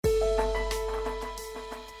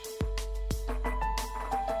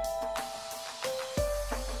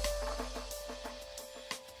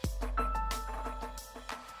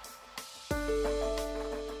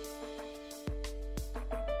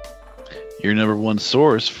your number one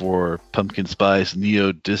source for pumpkin spice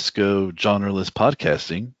neo disco genreless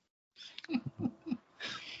podcasting.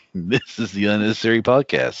 This is the Unnecessary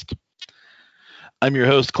Podcast. I'm your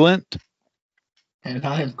host, Clint. And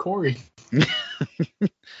I am Corey.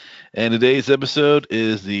 And today's episode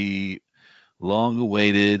is the long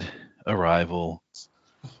awaited arrival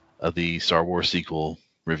of the Star Wars sequel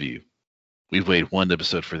review. We've waited one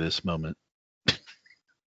episode for this moment.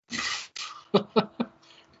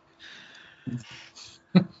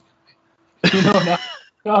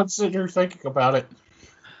 Now I'm sitting here thinking about it.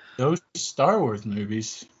 Those Star Wars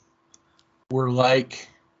movies were like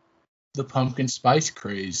the pumpkin spice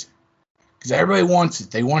craze. Because everybody wants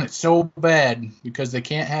it. They want it so bad because they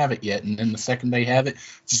can't have it yet. And then the second they have it,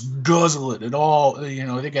 just guzzle it all. They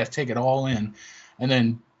got to take it all in. And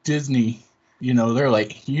then Disney, they're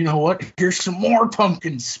like, you know what? Here's some more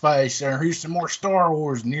pumpkin spice. Or here's some more Star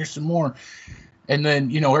Wars. And here's some more. And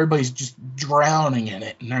then, everybody's just drowning in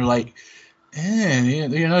it. And they're like,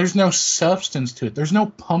 there's no substance to it. There's no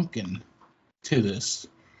pumpkin to this.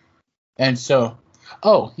 And so,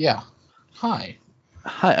 oh, yeah. Hi,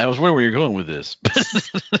 I was wondering where you're going with this. I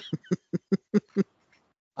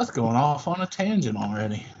was going off on a tangent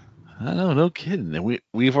already. I know, no kidding.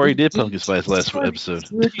 We've already did pumpkin spice last episode.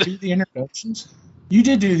 Did you do the introductions? You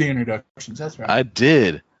did do the introductions. That's right. I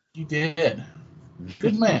did. You did.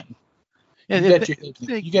 Good man. Yeah,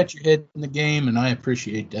 you got your head in the game, and I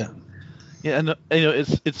appreciate that. Yeah, and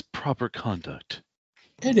it's proper conduct.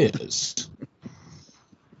 It is.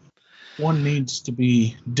 One needs to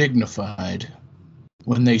be dignified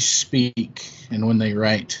when they speak and when they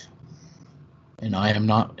write. And I am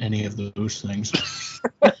not any of those things.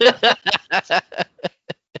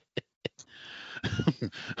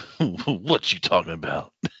 What you talking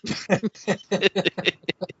about?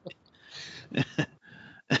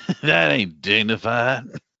 That ain't dignified.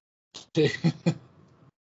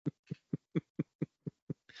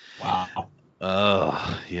 Wow.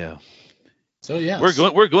 Oh, yeah. So yeah,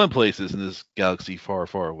 we're going places in this galaxy far,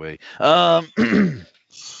 far away.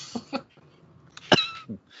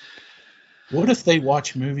 What if they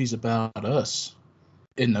watch movies about us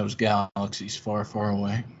in those galaxies far, far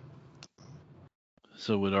away?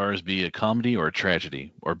 So would ours be a comedy or a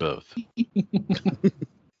tragedy or both?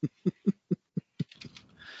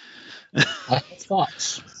 I have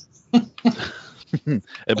thoughts.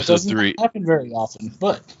 Episode 3 happen very often,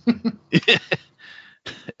 but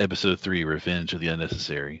Episode 3, Revenge of the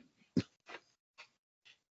Unnecessary.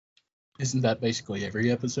 Isn't that basically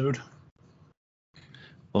every episode?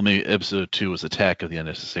 Well, maybe episode 2 was Attack of the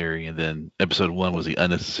Unnecessary, and then episode 1 was the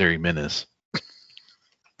Unnecessary Menace.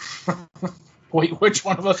 Wait, which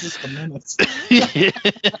one of us is the menace?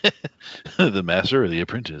 The master or the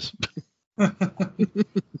apprentice?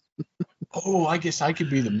 Oh, I guess I could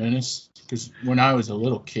be the menace, because when I was a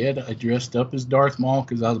little kid, I dressed up as Darth Maul,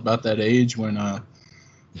 because I was about that age when,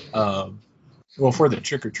 for the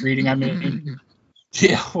trick-or-treating, I mean.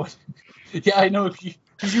 Yeah, yeah, I know,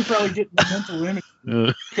 because you're probably getting the mental image.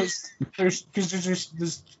 Because there's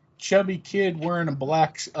this chubby kid wearing a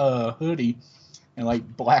black hoodie and like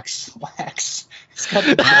black slacks. He's got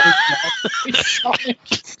the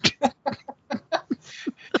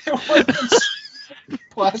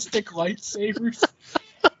plastic lightsabers.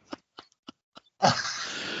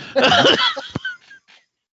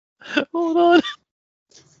 Hold on.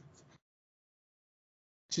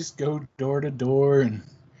 Just go door to door and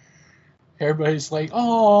everybody's like,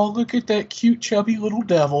 oh, look at that cute, chubby little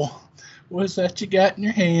devil. What's that you got in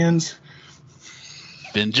your hands?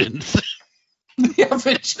 Vengeance. Yeah,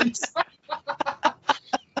 vengeance.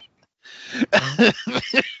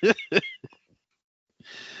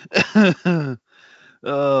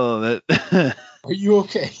 Oh, that. Are you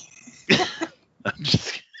okay? I'm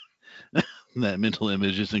just. That mental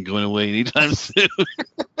image isn't going away anytime soon.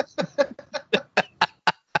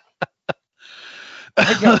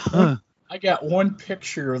 I got one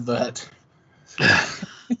picture of that.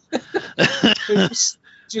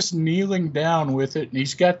 Just kneeling down with it, and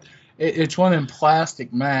he's got it's one of them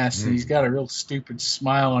plastic masks, and he's got a real stupid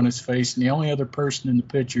smile on his face, and the only other person in the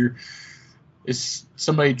picture is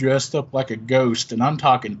somebody dressed up like a ghost, and I'm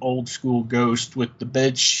talking old school ghost with the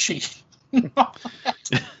bed sheet.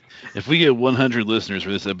 If we get 100 listeners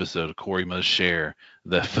for this episode, Corey must share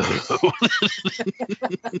that photo.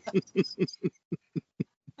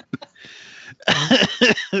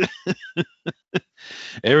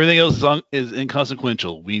 Everything else is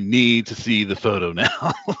inconsequential. We need to see the photo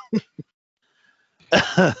now.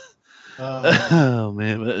 Oh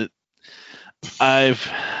man, but I've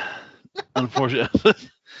unfortunately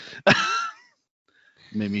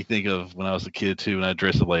made me think of when I was a kid too, and I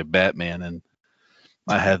dressed up like Batman, and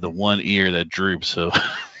I had the one ear that drooped. So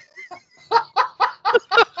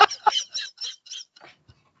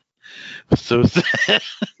so sad.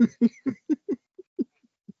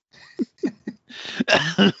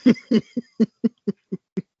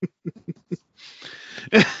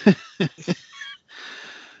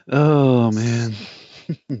 Oh man,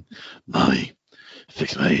 mommy,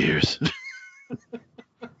 fix my ears.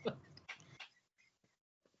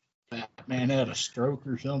 Batman had a stroke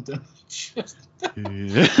or something. Just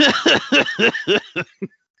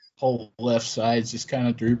whole left side's just kind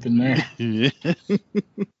of drooping there.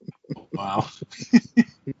 Wow.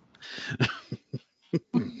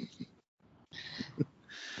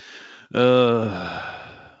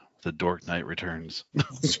 The Dork Knight returns.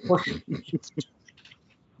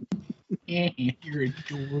 You're a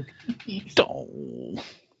dork.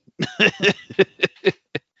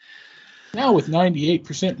 Now with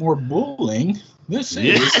 98% more bullying, this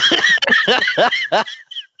is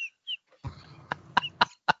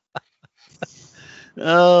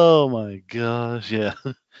Oh my gosh, yeah.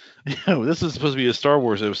 Yeah, this is supposed to be a Star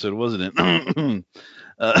Wars episode, wasn't it?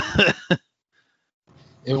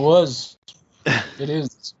 It was. It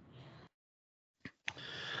is.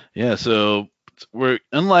 Yeah, so we're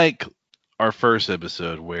unlike our first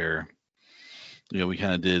episode where we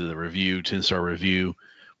kind of did the review, 10-star review.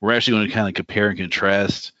 We're actually going to kind of compare and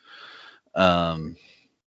contrast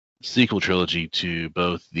sequel trilogy to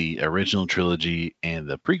both the original trilogy and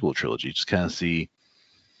the prequel trilogy. Just kind of see,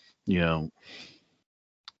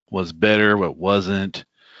 what's better, what wasn't.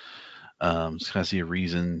 Just kind of see a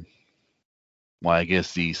reason why I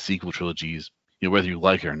guess the sequel trilogies, whether you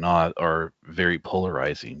like it or not, are very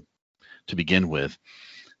polarizing to begin with.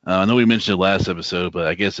 I know we mentioned it last episode, but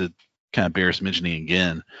I guess it kind of bears mentioning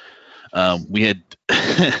again. We had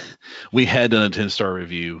we had done a 10-star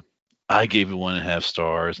review. I gave it 1.5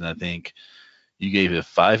 stars, and I think you gave it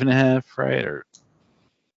 5.5, right? Or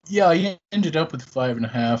yeah, I ended up with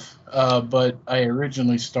 5.5. But I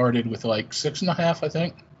originally started with like 6.5, I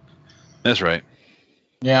think. That's right.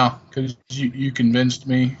 Yeah, because you convinced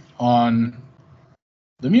me on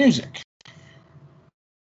the music.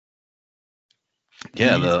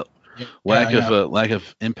 Yeah, the lack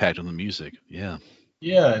of impact on the music. Yeah.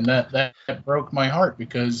 Yeah, and that broke my heart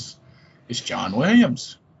because it's John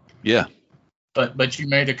Williams. Yeah. But you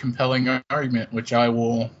made a compelling argument, which I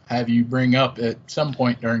will have you bring up at some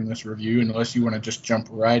point during this review, unless you want to just jump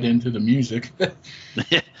right into the music.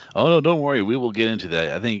 Oh no, don't worry. We will get into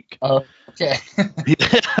that. I think. Okay.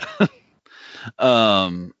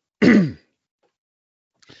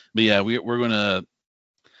 But yeah, we're gonna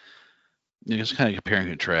just kind of compare and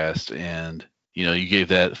contrast, and you gave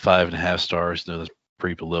that 5.5 stars. That's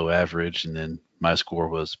pretty below average, and then my score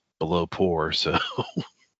was below poor. So.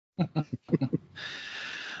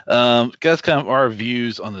 That's kind of our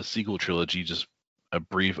views on the sequel trilogy, just a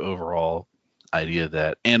brief overall idea of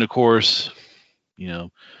that. And of course,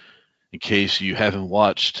 in case you haven't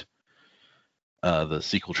watched the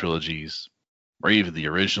sequel trilogies, or even the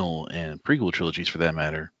original and prequel trilogies for that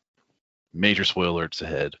matter, major spoiler alerts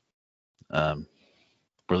ahead.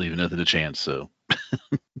 We're leaving nothing to chance, so.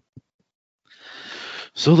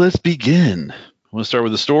 So let's begin. Want to start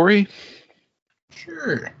with the story?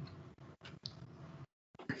 Sure.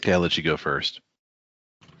 Okay, I'll let you go first.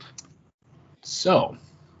 So,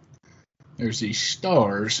 there's these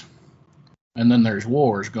stars, and then there's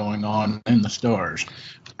wars going on in the stars.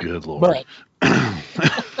 Good Lord. But,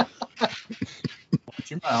 watch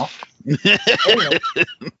your mouth.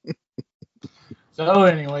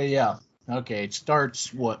 Anyway, yeah. Okay, it starts,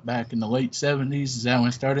 back in the late 70s? Is that when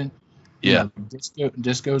it started? Yeah.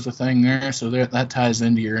 Disco's a thing there, so that ties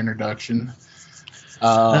into your introduction. This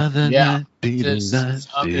up-and-coming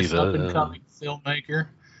filmmaker,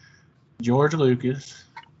 George Lucas.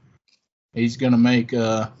 He's going to make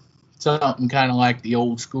something kind of like the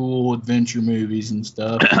old school adventure movies and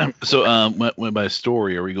stuff. So, when by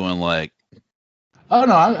story, are we going like? Oh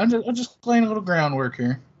no, I'm just laying a little groundwork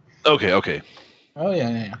here. Okay. Oh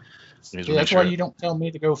yeah. See, that's why you don't tell me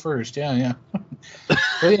to go first. Yeah.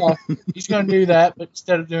 So yeah, he's going to do that, but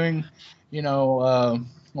instead of doing, what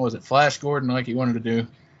was it, Flash Gordon like he wanted to do,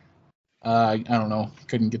 I don't know,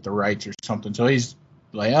 couldn't get the rights or something. So he's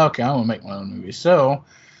like, okay, I'm going to make my own movie. So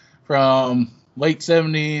from late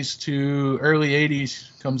 70s to early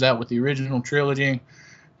 80s, comes out with the original trilogy.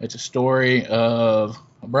 It's a story of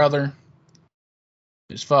a brother,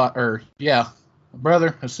 a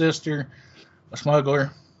brother, a sister, a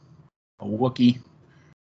smuggler, a Wookiee,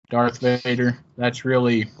 Darth Vader. That's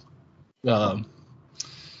really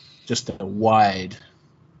just a wide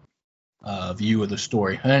view of the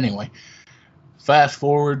story. Anyway, fast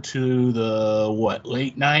forward to the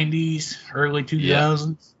late 90s, early Yeah.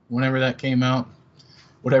 2000s, whenever that came out,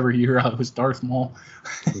 whatever year I was Darth Maul.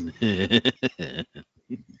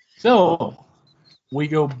 So we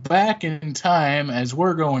go back in time as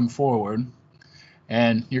we're going forward,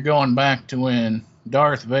 and you're going back to when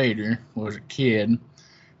Darth Vader was a kid,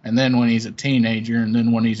 and then when he's a teenager, and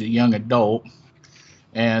then when he's a young adult,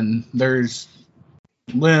 and there's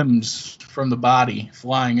limbs from the body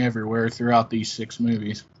flying everywhere throughout these 6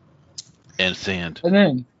 movies. And sand. And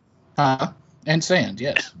then, and sand,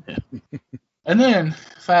 yes. And then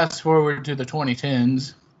fast forward to the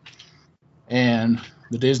 2010s, and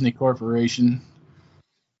the Disney Corporation,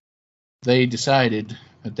 they decided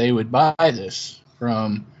that they would buy this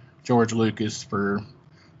from George Lucas for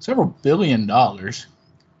several $billion,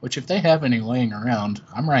 which if they have any laying around,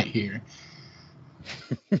 I'm right here.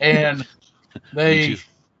 And they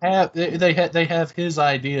have his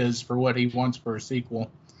ideas for what he wants for a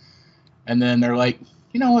sequel, and then they're like,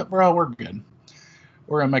 you know what, bro, we're good.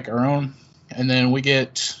 We're gonna make our own, and then we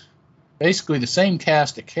get basically the same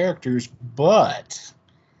cast of characters, but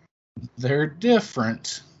they're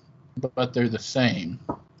different, but they're the same.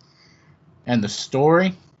 And the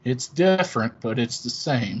story, it's different, but it's the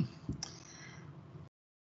same.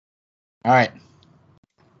 All right,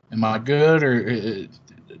 am I good, or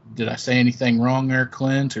did I say anything wrong there,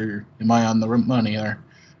 Clint, or am I on the money there?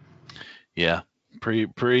 Yeah.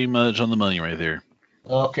 Pretty much on the money right there.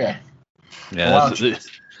 Okay. Yeah. Well,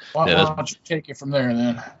 why Yeah. don't you take it from there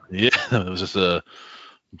then? Yeah. It was just a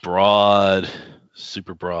broad,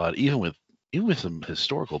 super broad, even with some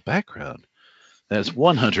historical background. That's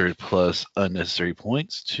 100 plus unnecessary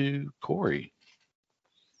points to Corey.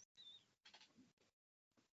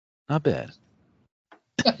 Not bad.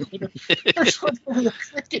 There's a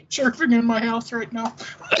cricket chirping in my house right now.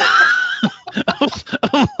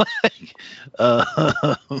 I'm like,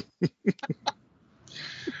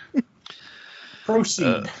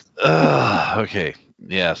 Proceed. okay.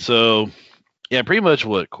 Yeah. So, yeah, pretty much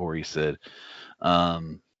what Corey said.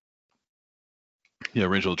 The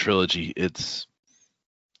original trilogy, it's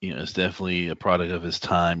definitely a product of his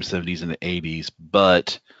time, 70s and the 80s,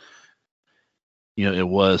 but it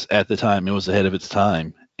was at the time, it was ahead of its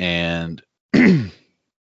time, and it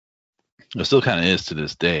still kind of is to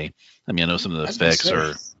this day. I mean, I know some of the effects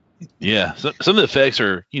are, yeah, some of the effects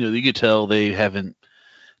are, you could tell they haven't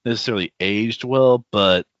necessarily aged well,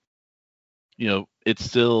 but it's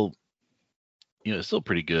still, it's still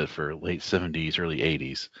pretty good for late 70s, early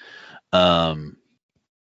 80s.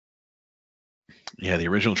 Yeah, the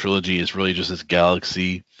original trilogy is really just this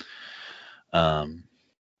galaxy,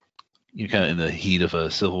 kind of in the heat of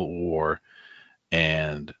a civil war,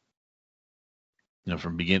 and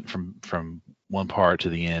from one part to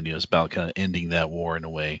the end, it's about kind of ending that war in a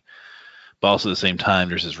way. But also at the same time,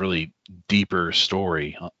 there's this really deeper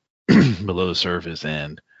story below the surface,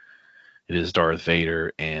 and it is Darth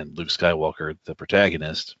Vader and Luke Skywalker, the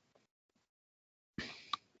protagonist.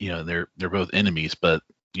 They're both enemies, but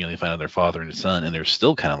they find out their father and his son, and they're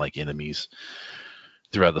still kind of like enemies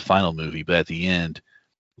throughout the final movie. But at the end,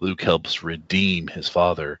 Luke helps redeem his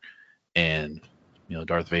father, and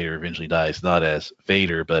Darth Vader eventually dies not as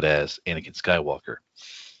Vader, but as Anakin Skywalker.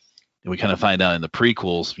 And we kind of find out in the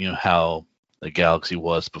prequels, how the galaxy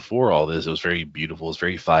was before all this. It was very beautiful, it was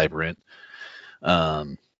very vibrant,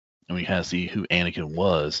 and we kind of see who Anakin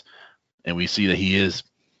was, and we see that he is,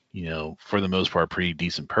 for the most part, a pretty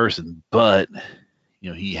decent person, but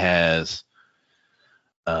he has,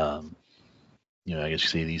 I guess you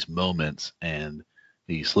say these moments and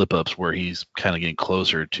these slip ups where he's kind of getting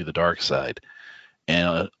closer to the dark side.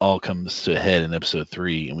 And it all comes to a head in episode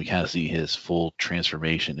 3, and we kind of see his full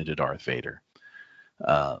transformation into Darth Vader.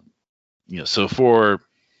 So for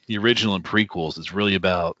the original and prequels, it's really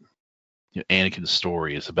about Anakin's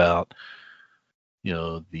story. It's about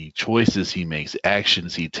the choices he makes, the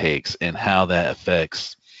actions he takes, and how that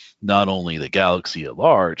affects not only the galaxy at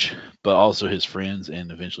large, but also his friends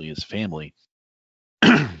and eventually his family.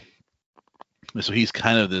 So he's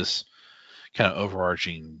kind of this kind of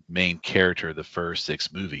overarching main character of the first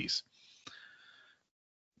 6 movies.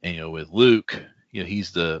 And with Luke,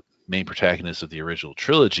 he's the main protagonist of the original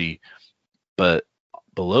trilogy, but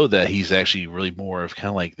below that, he's actually really more of kind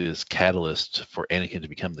of like this catalyst for Anakin to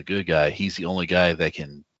become the good guy. He's the only guy that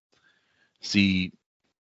can see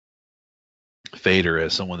Vader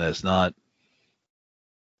as someone that's not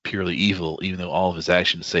purely evil, even though all of his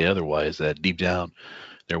actions say otherwise, that deep down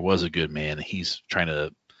there was a good man. He's trying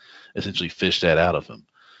to essentially fish that out of him,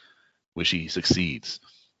 which he succeeds.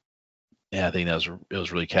 And I think it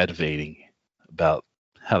was really captivating about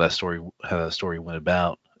how that story went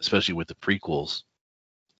about, especially with the prequels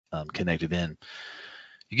connected in.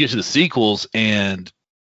 You get to the sequels, and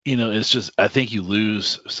it's just I think you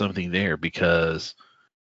lose something there because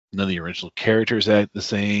none of the original characters act the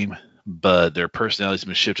same, but their personalities have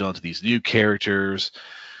been shifted onto these new characters.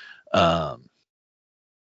 Um,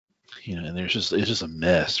 and it's just a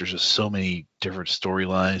mess. There's just so many different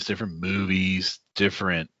storylines, different movies,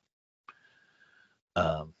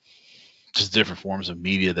 um, just different forms of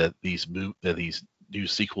media that these new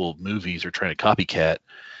sequel movies are trying to copycat,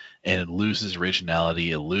 and it loses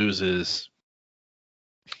originality. It loses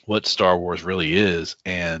what Star Wars really is,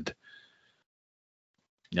 and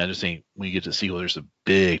I just think when you get to the sequel, there's a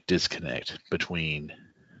big disconnect between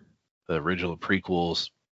the original prequels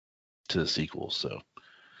to the sequels. So,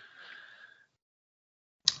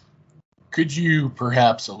 Could you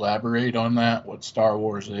perhaps elaborate on that? What Star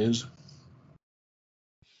Wars is?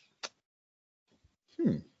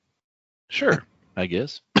 sure, I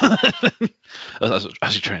guess. I was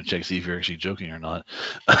actually trying to check see if you're actually joking or not.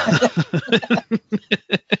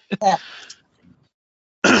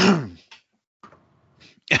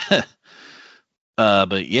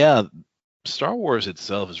 But yeah, Star Wars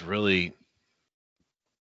itself is really,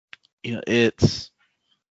 it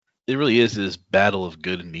really is this battle of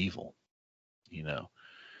good and evil. You know,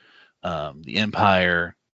 the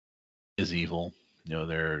Empire is evil.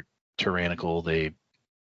 They're tyrannical. They,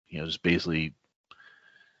 just basically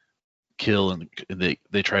kill, and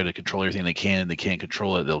they try to control everything they can. And they can't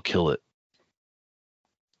control it, they'll kill it.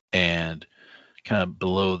 And kind of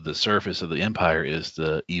below the surface of the Empire is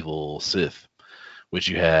the evil Sith, which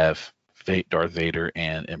you have Darth Vader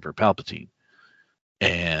and Emperor Palpatine.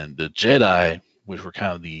 And the Jedi, which were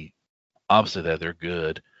kind of the opposite of that, they're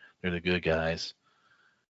good. They're the good guys.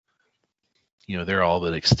 They're all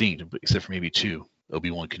but extinct, except for maybe two,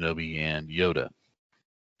 Obi-Wan Kenobi and Yoda.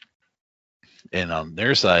 And on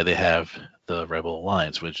their side, they have the Rebel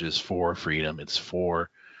Alliance, which is for freedom. It's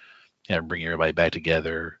for bringing everybody back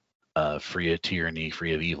together, free of tyranny,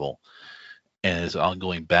 free of evil. And it's an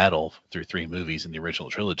ongoing battle through 3 movies in the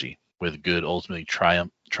original trilogy, with good ultimately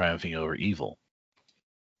triumphing over evil.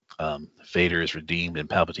 Vader is redeemed and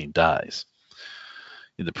Palpatine dies.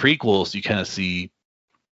 In the prequels, you kind of see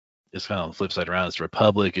it's kind of on the flip side around. It's the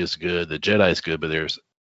Republic is good, the Jedi is good, but there's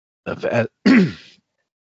a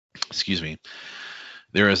excuse me,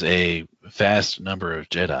 there is a vast number of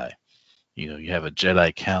Jedi. You have a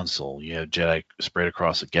Jedi Council, you have Jedi spread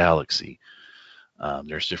across the galaxy.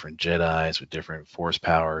 There's different Jedis with different force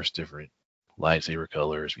powers, different lightsaber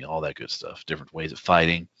colors, all that good stuff, different ways of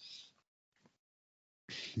fighting.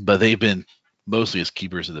 But they've been mostly as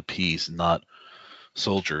keepers of the peace, not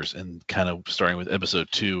soldiers. And kind of starting with episode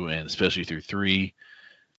 2 and especially through 3,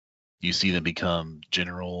 you see them become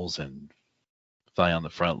generals and fight on the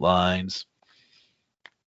front lines.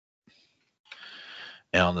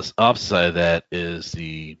 And on the opposite side of that is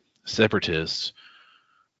the separatists,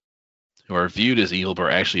 who are viewed as evil, but are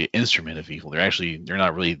actually an instrument of evil. They're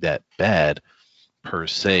not really that bad per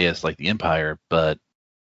se as like the Empire, but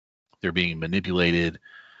they're being manipulated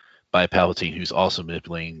by Palpatine, who's also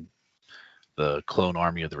manipulating the clone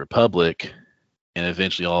army of the Republic, and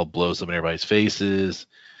eventually all blows up in everybody's faces.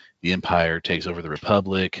 The Empire takes over the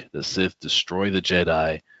Republic. The Sith destroy the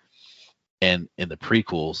Jedi, and in the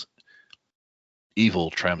prequels, evil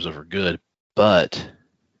triumphs over good. But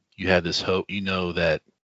you have this hope, that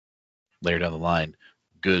later down the line,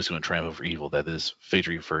 good is going to triumph over evil. That this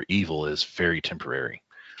victory for evil is very temporary.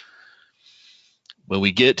 When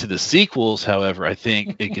we get to the sequels, however, I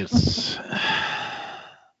think it gets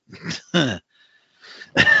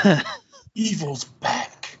Evil's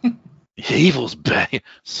back. Evil's back.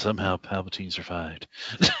 Somehow Palpatine survived.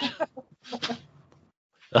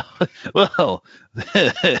 Well,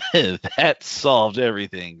 that solved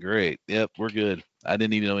everything. Great. Yep, we're good. I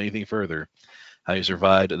didn't need to know anything further. How he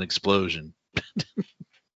survived an explosion.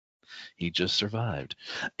 He just survived.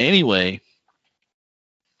 Anyway,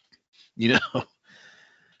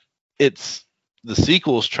 it's the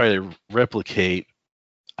sequels try to replicate.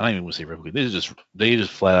 I don't even want to say replicate. They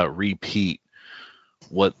just flat out repeat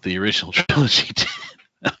what the original trilogy did.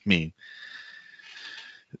 I mean,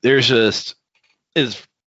 there's just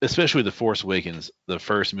especially with The Force Awakens, the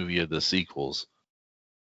first movie of the sequels.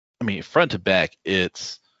 I mean, front to back,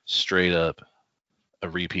 it's straight up a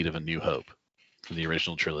repeat of A New Hope from the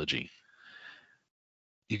original trilogy.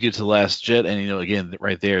 You get to The Last Jet, and again,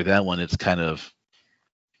 right there, that one, it's kind of,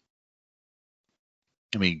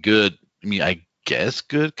 good. I guess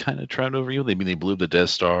good kind of triumphed over evil. They blew up the Death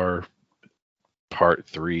Star, Part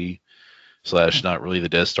 3 / not really the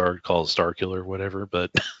Death Star, called Star Killer or whatever, but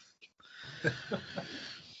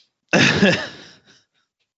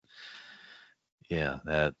Yeah,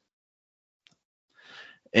 that.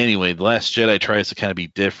 Anyway, the Last Jedi tries to kind of be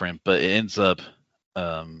different, but it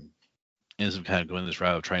um, ends up kind of going this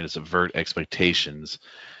route of trying to subvert expectations.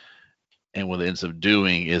 And what it ends up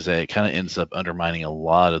doing is that it kind of ends up undermining a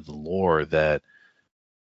lot of the lore that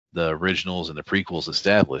the originals and the prequels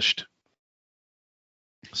established.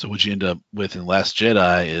 So what you end up with in Last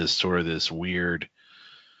Jedi is sort of this weird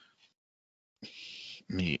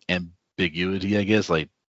ambiguity, I guess. Like,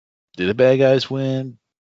 did the bad guys win?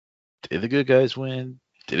 Did the good guys win?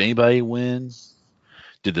 Did anybody win?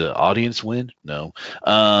 Did the audience win? No.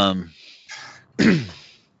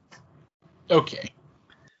 Okay.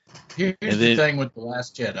 Here's And the then, thing with The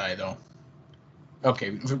Last Jedi, though.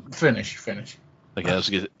 Okay, finish. okay, I was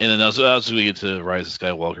going to get to Rise of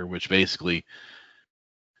Skywalker, which basically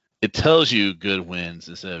it tells you good wins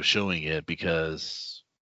instead of showing it, because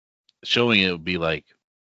showing it would be like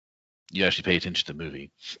you actually pay attention to the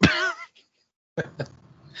movie.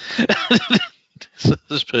 So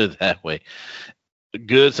let's put it that way.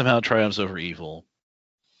 Good somehow triumphs over evil.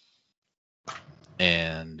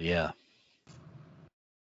 And yeah,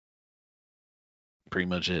 pretty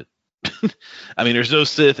much it. I mean, there's no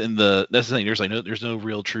Sith in the. That's the thing. There's no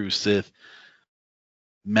real true Sith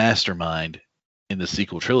mastermind in the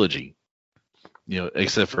sequel trilogy.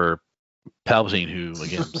 Except for Palpatine, who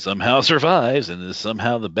again somehow survives and is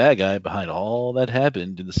somehow the bad guy behind all that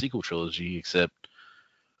happened in the sequel trilogy. Except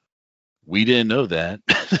we didn't know that.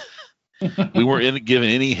 We weren't given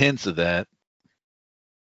any hints of that.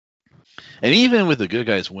 And even with the good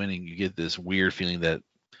guys winning, you get this weird feeling that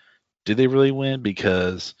did they really win?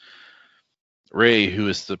 Because Rey, who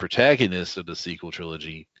is the protagonist of the sequel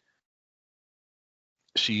trilogy,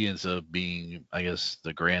 she ends up being, I guess,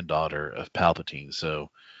 the granddaughter of Palpatine. So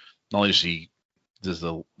not only does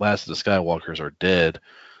the last of the Skywalkers are dead,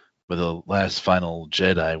 but the last final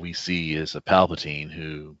Jedi we see is a Palpatine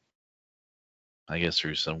who, I guess,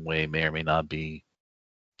 through some way may or may not be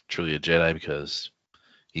truly a Jedi, because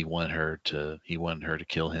he wanted her to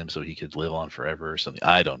kill him so he could live on forever or something.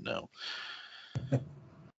 I don't know.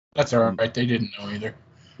 That's all right. They didn't know either.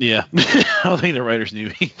 Yeah, I don't think the writers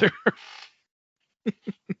knew either.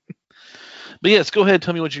 But yes, go ahead.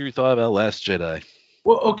 Tell me what you thought about Last Jedi.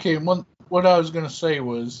 Well, okay. What I was going to say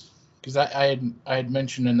was, because I had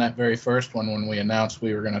mentioned in that very first one when we announced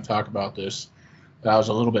we were going to talk about this, that I was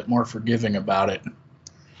a little bit more forgiving about it.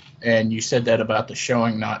 And you said that about the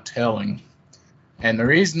showing, not telling. And the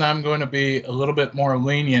reason I'm going to be a little bit more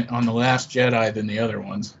lenient on The Last Jedi than the other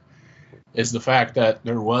ones is the fact that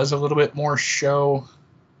there was a little bit more show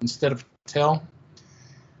instead of tell.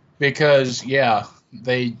 Because, yeah,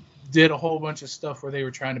 they did a whole bunch of stuff where they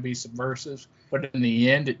were trying to be subversive, but in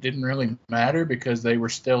the end it didn't really matter because they were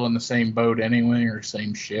still in the same boat anyway, or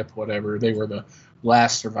same ship, whatever. They were the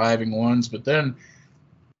last surviving ones. But then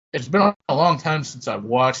it's been a long time since I've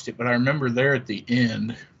watched it, but I remember there at the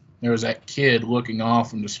end there was that kid looking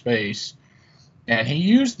off into space, and he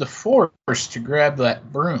used the Force to grab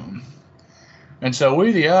that broom. And so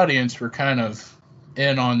we, the audience, were kind of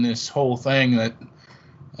in on this whole thing that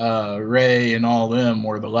Rey and all them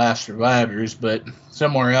were the last survivors, but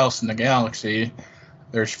somewhere else in the galaxy,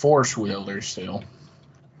 there's Force wielders still.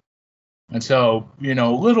 And so,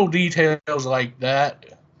 little details like that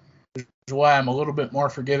is why I'm a little bit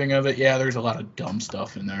more forgiving of it. Yeah, there's a lot of dumb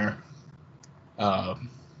stuff in there.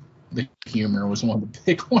 The humor was one of the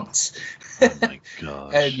big ones. Oh my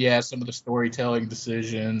gosh. And yeah, some of the storytelling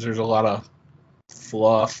decisions. There's a lot of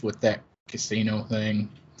fluff with that casino thing.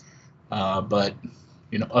 But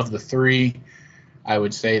of the three, I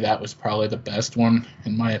would say that was probably the best one,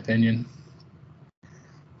 in my opinion.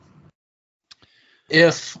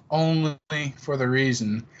 If only for the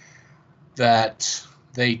reason that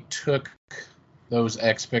they took those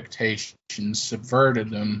expectations, subverted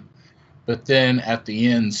them, but then at the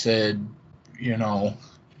end said,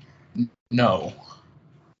 no.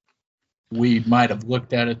 We might have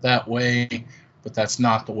looked at it that way, but that's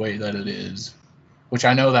not the way that it is. Which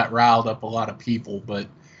I know that riled up a lot of people, but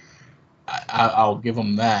I'll give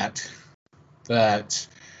them that. That's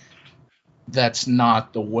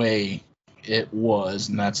not the way it was,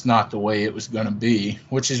 and that's not the way it was going to be.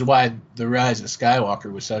 Which is why The Rise of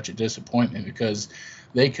Skywalker was such a disappointment, because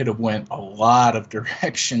they could have went a lot of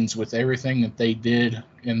directions with everything that they did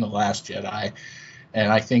in The Last Jedi,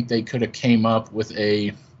 and I think they could have came up with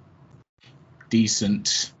a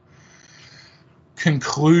decent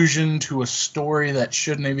conclusion to a story that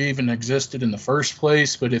shouldn't have even existed in the first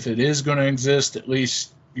place. But if it is going to exist, at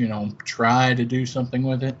least try to do something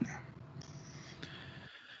with it.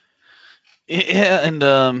 Yeah, and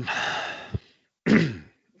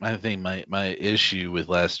I think my issue with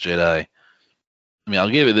Last Jedi. I mean, I'll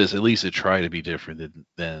give it this. At least it tried to be different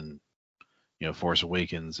than Force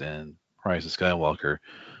Awakens and Rise of Skywalker.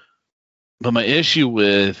 But my issue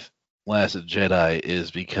with Last Jedi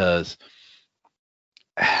is because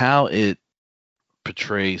how it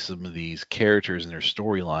portrays some of these characters and their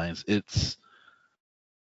storylines.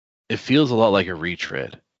 It feels a lot like a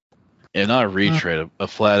retread, and not a retread, a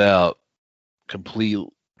flat out complete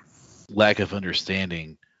lack of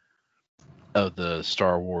understanding of the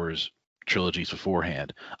Star Wars trilogies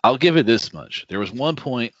beforehand. I'll give it this much: there was one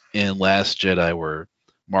point in Last Jedi where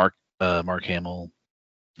Mark Hamill,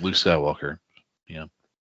 Luke Skywalker,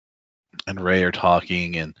 and Rey are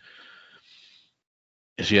talking, and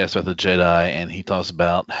she asks about the Jedi, and he talks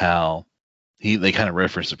about how they kind of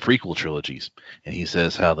reference the prequel trilogies, and he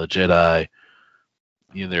says how the Jedi,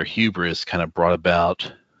 their hubris kind of brought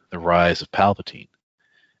about the rise of Palpatine.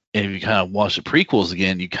 And if you kind of watch the prequels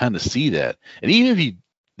again, you kind of see that. And even if you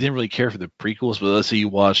didn't really care for the prequels, but let's say you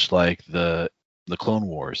watched like the Clone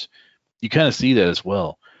Wars, you kind of see that as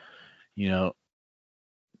well.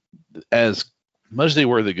 As much as they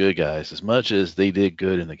were the good guys, as much as they did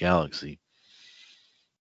good in the galaxy,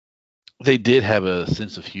 they did have a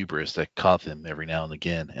sense of hubris that caught them every now and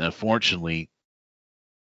again. And unfortunately,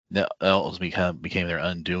 that ultimately kind of became their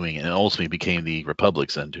undoing, and ultimately became the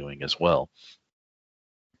Republic's undoing as well.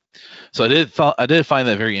 So I did find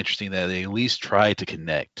that very interesting that they at least tried to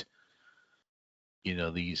connect,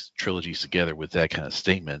 these trilogies together with that kind of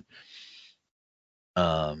statement.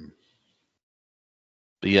 But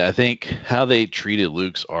yeah, I think how they treated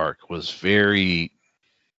Luke's arc was very.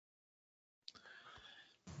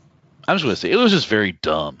 I'm just going to say it was just very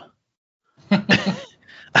dumb. I'll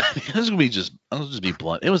just be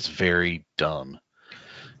blunt. It was very dumb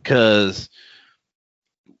because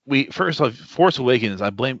first off, Force Awakens. I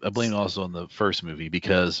blame also on the first movie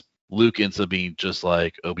because Luke ends up being just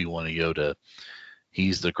like Obi-Wan and Yoda.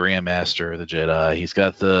 He's the Grand Master of the Jedi. He's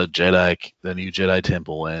got the new Jedi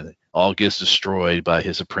Temple, and all gets destroyed by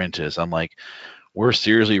his apprentice. I'm like, we're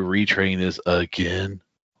seriously retraining this again?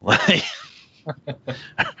 Like,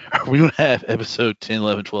 are we going to have episode 10,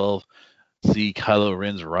 11, 12 see Kylo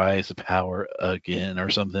Ren's rise to power again or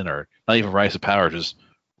something? Or not even rise to power, just,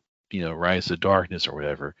 rise to darkness or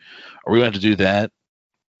whatever. Are we going to have to do that?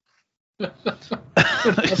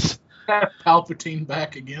 Palpatine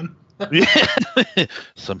back again. Yeah.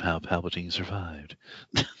 Somehow Palpatine survived.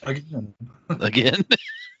 Again.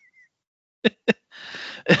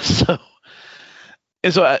 So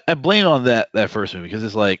I blame on that first movie because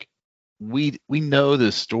it's like we know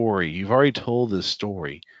this story. You've already told this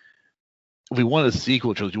story. If we want a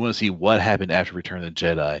sequel trilogy, you want to see what happened after Return of the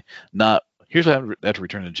Jedi. Not here's what happened after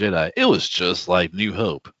Return of the Jedi. It was just like New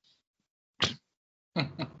Hope.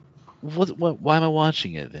 What? Why am I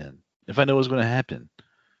watching it then? If I know what's going to happen,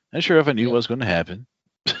 I'm sure if I knew what was going to happen.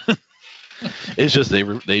 It's just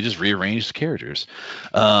they just rearranged the characters.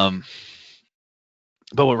 But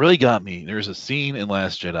what really got me, there's a scene in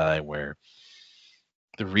Last Jedi where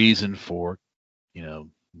the reason for,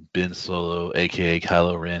 Ben Solo, aka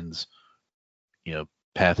Kylo Ren's,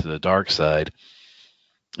 path to the dark side,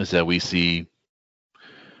 is that we see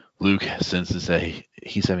Luke senses that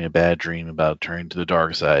he's having a bad dream about turning to the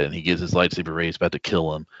dark side, and he gets his lightsaber raised, about to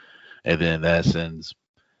kill him, and then that sends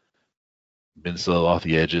Ben Solo off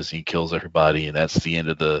the edges. He kills everybody, and that's the end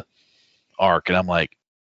of the arc. And I'm like,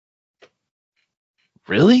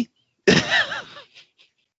 really?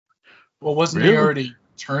 Well, wasn't he already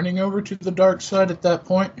turning over to the dark side at that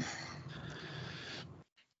point?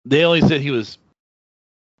 They only said he was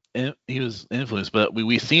influenced, but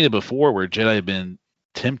we've seen it before where Jedi have been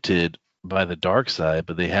tempted by the dark side,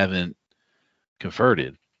 but they haven't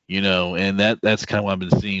converted. And that's kind of what I've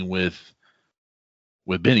been seeing with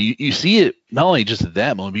Ben. You see it not only just at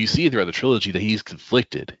that moment, but you see it throughout the trilogy that he's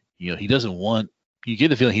conflicted. He doesn't want. You get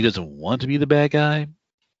the feeling he doesn't want to be the bad guy.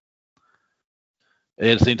 And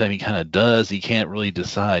at the same time, he kind of does. He can't really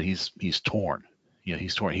decide. He's torn.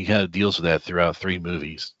 He's torn. He kind of deals with that throughout 3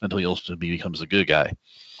 movies until he ultimately becomes a good guy.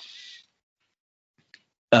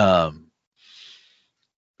 But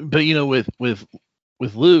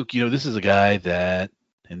with Luke, this is a guy that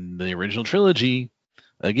in the original trilogy,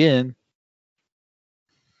 again,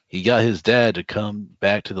 he got his dad to come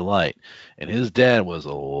back to the light, and his dad was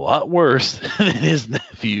a lot worse than his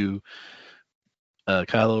nephew,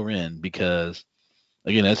 Kylo Ren, because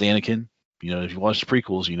again, that's Anakin. If you watch the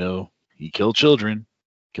prequels, he killed children,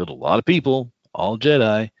 killed a lot of people, all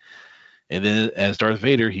Jedi, and then as Darth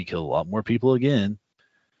Vader, he killed a lot more people again,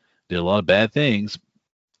 did a lot of bad things,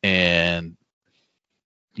 and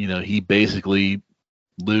he basically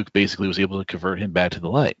Luke basically was able to convert him back to the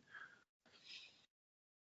light.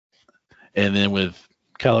 And then with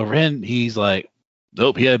Kylo Ren, he's like,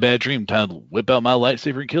 nope, he had a bad dream. Time to whip out my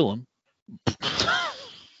lightsaber and kill him.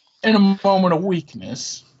 In a moment of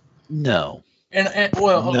weakness. No. And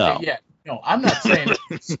well, okay, No. yeah. No, I'm not saying it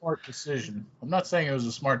was a smart decision. I'm not saying it was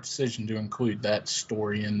a smart decision to include that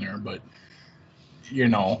story in there, but, you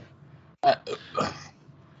know,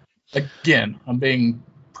 again, I'm being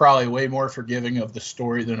probably way more forgiving of the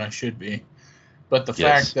story than I should be. But the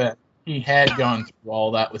fact that he had gone through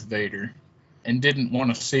all that with Vader and didn't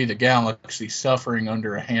want to see the galaxy suffering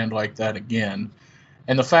under a hand like that again,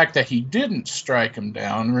 and the fact that he didn't strike him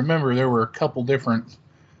down, remember there were a couple different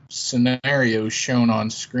scenarios shown on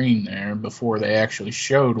screen there before they actually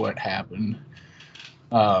showed what happened.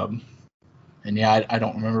 And yeah, I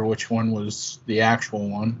don't remember which one was the actual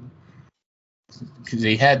one, because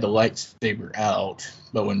he had the lightsaber out,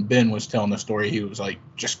 but when Ben was telling the story, he was like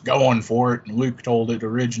just going for it, and Luke told it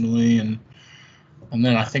originally, and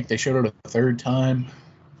then I think they showed it a third time,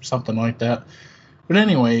 something like that. But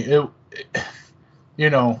anyway,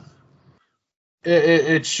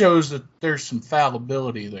 it shows that there's some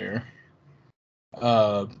fallibility there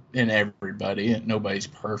in everybody, and nobody's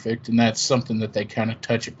perfect, and that's something that they kind of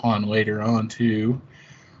touch upon later on too.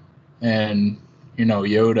 And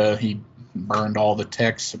Yoda, he burned all the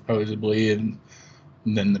text supposedly, and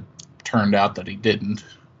then it turned out that he didn't.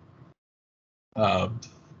 And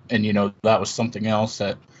that was something else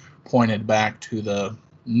that pointed back to the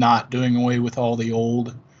not doing away with all the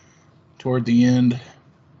old toward the end.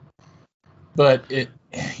 But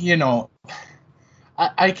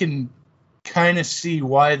I can kind of see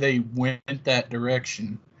why they went that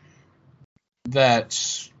direction.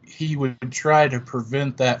 That he would try to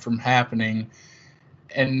prevent that from happening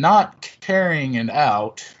and not carrying it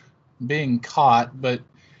out, being caught, but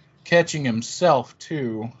catching himself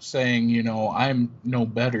too, saying, I'm no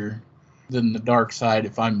better than the dark side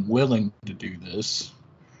if I'm willing to do this.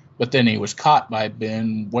 But then he was caught by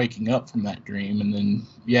Ben waking up from that dream, and then,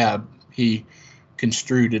 he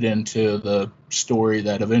construed it into the story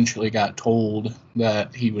that eventually got told,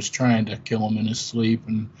 that he was trying to kill him in his sleep.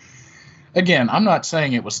 And again, I'm not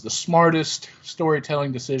saying it was the smartest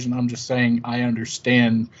storytelling decision. I'm just saying I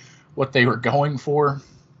understand what they were going for.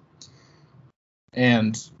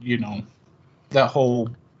 And, that whole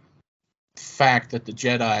fact that the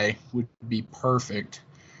Jedi would be perfect,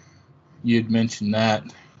 you'd mentioned that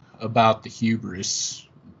about the hubris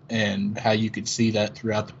and how you could see that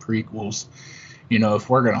throughout the prequels. If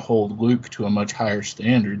we're going to hold Luke to a much higher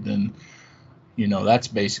standard, then, that's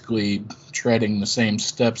basically treading the same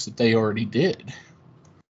steps that they already did.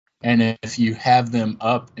 And if you have them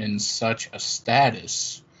up in such a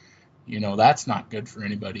status, that's not good for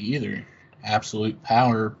anybody either. Absolute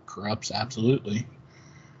power corrupts absolutely.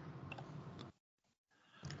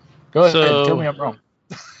 Go ahead, tell me I'm wrong.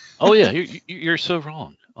 Oh yeah, you're so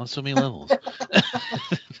wrong on so many levels.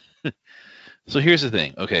 So here's the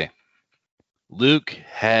thing. Okay, Luke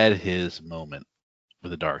had his moment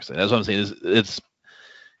with the dark side. That's what I'm saying.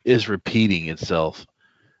 It's repeating itself.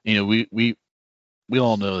 We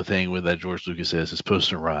all know the thing with that George Lucas says it's supposed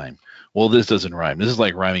to rhyme. Well, this doesn't rhyme. This is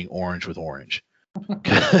like rhyming orange with orange.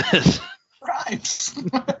 Rhymes.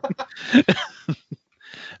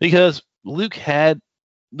 Because Luke had,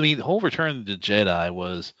 the whole Return of the Jedi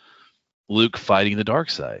was Luke fighting the dark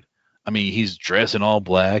side. He's dressed in all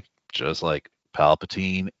black, just like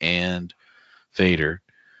Palpatine and Vader.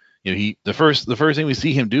 The first thing we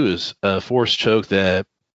see him do is force choke that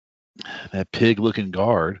pig-looking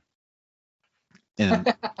guard, and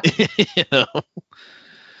that's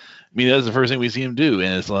the first thing we see him do,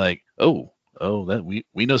 and it's like, oh, that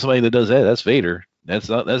we know somebody that does that. That's Vader. That's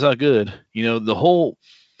not good. The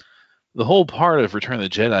whole part of Return of the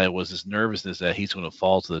Jedi was this nervousness that he's going to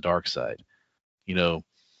fall to the dark side. He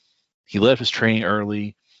left his training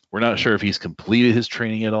early. We're not sure if he's completed his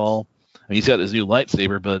training at all. He's got his new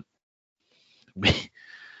lightsaber, but we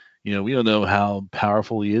don't know how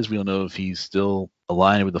powerful he is. We don't know if he's still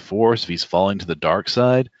aligned with the Force, if he's falling to the dark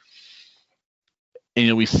side.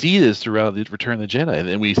 And we see this throughout the Return of the Jedi,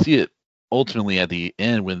 and we see it ultimately at the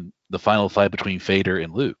end when the final fight between Vader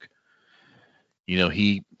and Luke.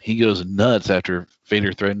 He goes nuts after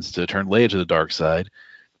Vader threatens to turn Leia to the dark side.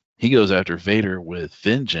 He goes after Vader with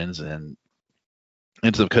vengeance and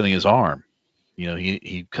ends up cutting his arm.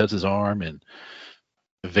 He cuts his arm, and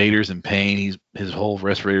Vader's in pain. His whole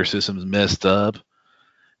respirator system's messed up,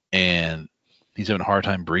 and he's having a hard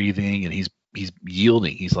time breathing, and he's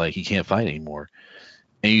yielding. He's like, he can't fight anymore.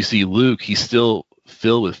 And you see Luke, he's still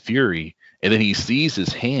filled with fury, and then he sees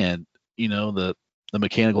his hand, the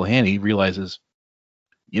mechanical hand. He realizes,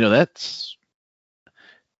 that's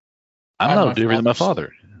I'm I am no my different than my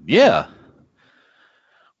father's son. father. Yeah.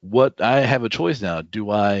 What I have a choice now. Do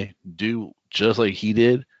I do just like he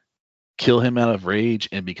did, kill him out of rage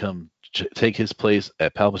and take his place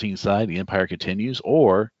at Palpatine's side, the Empire continues,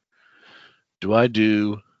 or do I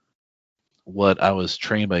do what I was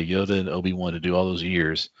trained by Yoda and Obi-Wan to do all those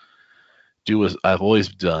years, do what I've always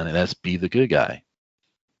done, and that's be the good guy.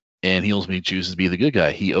 And he ultimately chooses to be the good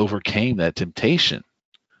guy. He overcame that temptation.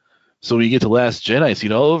 So when you get to Last Jedi, see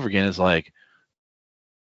it all over again, it's like,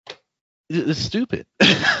 it's stupid.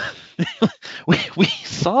 we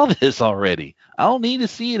saw this already. I don't need to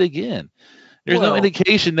see it again. There's no Well,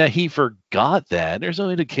 indication that he forgot that. There's no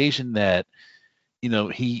indication that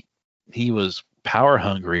he was power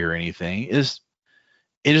hungry or anything. It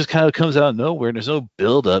just kind of comes out of nowhere. There's no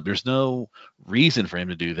build up. There's no reason for him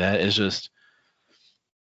to do that. It's just,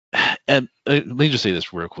 and let me just say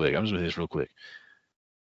this real quick. I'm just going to say this real quick.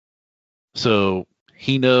 So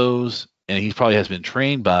he knows, and he probably has been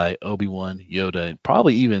trained by Obi-Wan, Yoda, and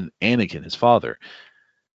probably even Anakin, his father,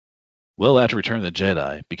 well after Return of the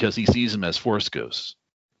Jedi, because he sees them as Force ghosts.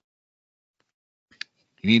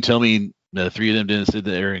 You need to tell me the three of them didn't sit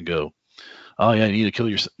there and go, "Oh yeah, you need to kill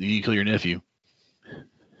your nephew."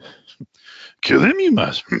 Kill him, you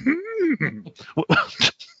must.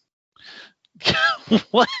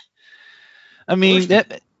 What? I mean,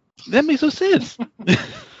 that makes no sense.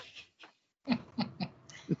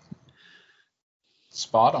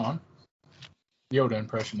 spot on. Yoda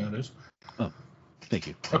impression, that is. Oh, thank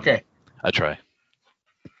you. Okay. I try.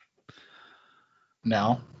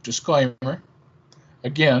 Now, disclaimer.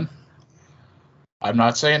 Again, I'm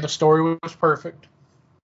not saying the story was perfect.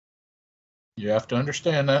 You have to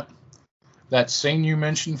understand that. That scene you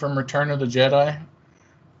mentioned from Return of the Jedi,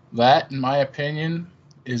 that, in my opinion,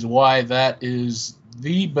 is why that is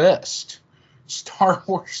the best Star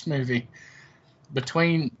Wars movie.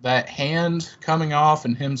 Between that hand coming off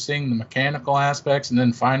and him seeing the mechanical aspects and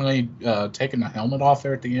then finally taking the helmet off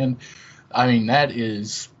there at the end, I mean, that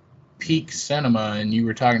is peak cinema. And you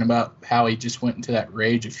were talking about how he just went into that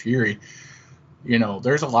rage of fury.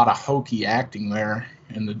 There's a lot of hokey acting there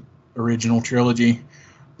in the original trilogy.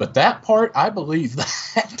 But that part, I believe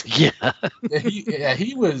that. Yeah.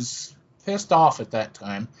 He was pissed off at that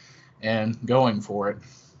time and going for it.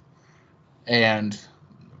 And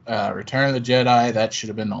Return of the Jedi, that should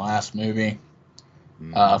have been the last movie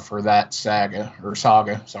for that saga.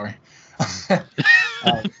 Sorry.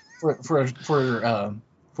 For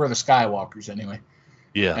the Skywalkers, anyway.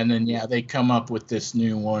 Yeah. And then, they come up with this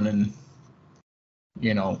new one, and,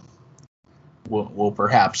 we'll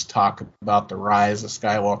perhaps talk about the rise of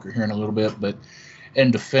Skywalker here in a little bit, but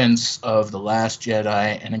in defense of The Last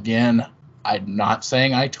Jedi, and again, I'm not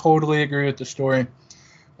saying I totally agree with the story,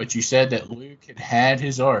 but you said that Luke had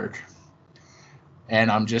his arc, and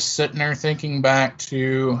I'm just sitting there thinking back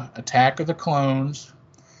to Attack of the Clones.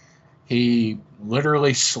 He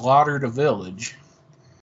literally slaughtered a village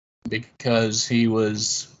because he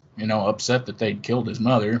was, upset that they'd killed his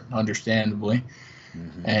mother, understandably.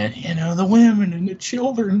 Mm-hmm. And, the women and the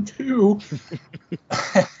children, too.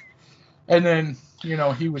 And then,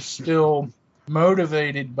 he was still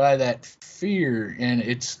motivated by that fear. And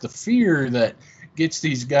it's the fear that gets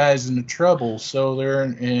these guys into trouble. So there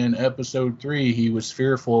in episode 3, he was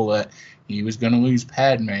fearful that he was going to lose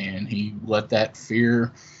Padme. And he let that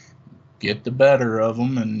fear get the better of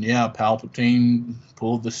him. And, Palpatine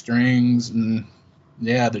pulled the strings. And,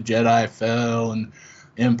 the Jedi fell. And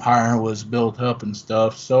Empire was built up and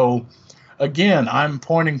stuff. So again, I'm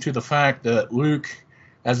pointing to the fact that Luke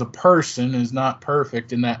as a person is not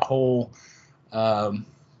perfect, in that whole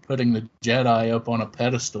putting the Jedi up on a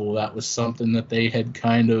pedestal. That was something that they had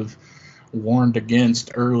kind of warned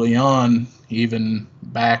against early on, even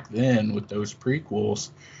back then with those prequels.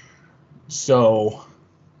 So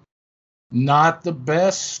not the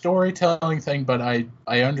best storytelling thing, but I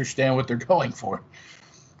understand what they're going for.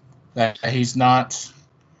 That he's not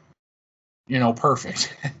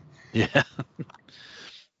perfect. Yeah.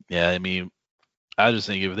 Yeah, I mean, I just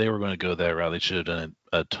think if they were going to go that route, they should have done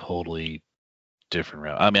a totally different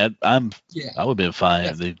route. I mean, I would have been fine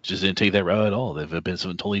if they just didn't take that route at all. If it had been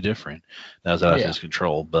something totally different, that was out of his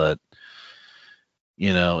control. But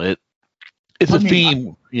it's a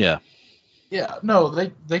theme. Yeah. Yeah, no,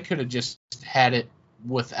 they could have just had it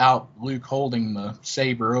without Luke holding the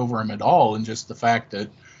saber over him at all, and just the fact that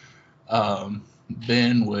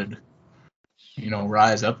Ben would,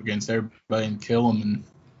 rise up against everybody and kill him and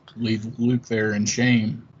leave Luke there in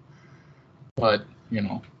shame. But,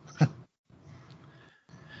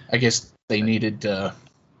 I guess they needed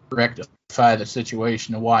rectify the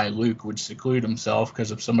situation of why Luke would seclude himself,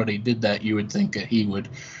 because if somebody did that, you would think that he would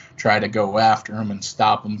try to go after him and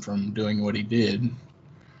stop him from doing what he did.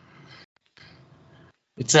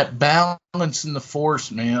 It's that balance in the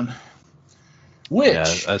Force, man. Which,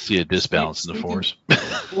 yeah, I see a disbalance in the Force.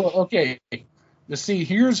 Well, okay. You see,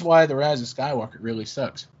 here's why The Rise of Skywalker really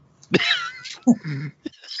sucks.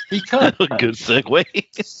 Because a good segue.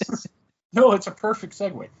 No, it's a perfect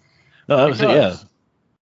segue. No, I would say, yeah.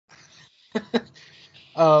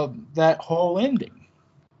 That whole ending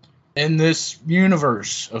in this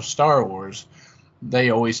universe of Star Wars, they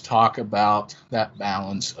always talk about that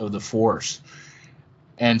balance of the Force.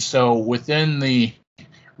 And so within the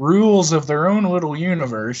rules of their own little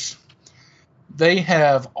universe, they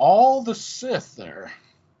have all the Sith there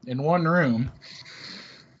in one room.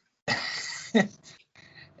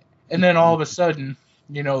 And then all of a sudden,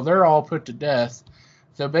 they're all put to death.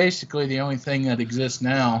 So basically the only thing that exists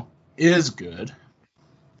now is good.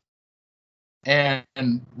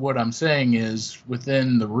 And what I'm saying is,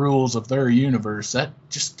 within the rules of their universe, that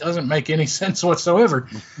just doesn't make any sense whatsoever.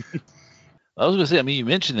 I was going to say, I mean, you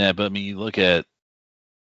mentioned that, but I mean, you look at,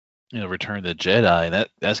 Return of the Jedi, and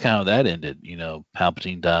that's kind of how that ended.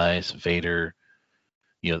 Palpatine dies, Vader,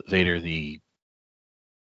 Vader the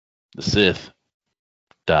Sith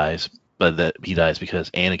dies, but that he dies because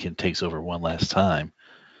Anakin takes over one last time.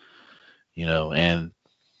 And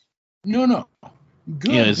no,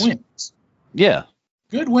 good wins. Yeah,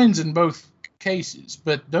 good wins in both cases,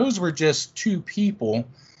 but those were just two people.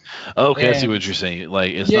 Okay, I see what you're saying.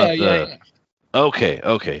 Like, it's not the. Yeah.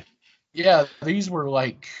 Okay. Yeah, these were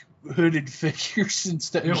like hooded figures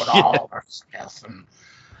instead of all our stuff.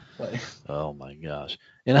 Oh my gosh!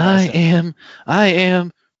 And I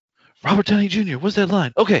am Robert Downey Jr. What's that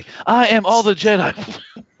line? Okay, I am all the Jedi.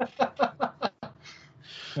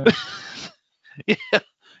 yeah.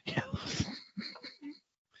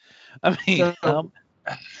 I mean,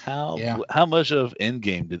 how much of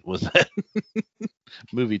Endgame was that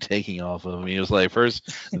movie taking off of? I mean, it was like,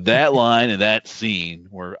 first that line and that scene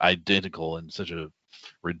were identical in such a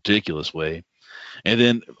ridiculous way, and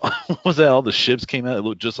then was that all the ships came out? It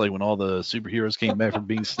looked just like when all the superheroes came back from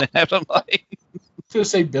being snapped. I'm like, to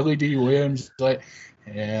say Billy D. Williams, like,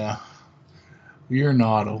 yeah, you're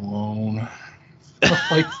not alone.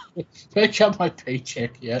 Like, I got my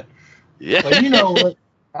paycheck yet. Yeah, but you know what?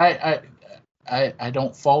 I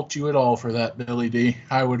don't fault you at all for that, Billy D.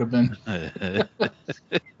 I would have been. And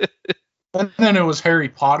then it was Harry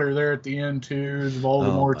Potter there at the end too.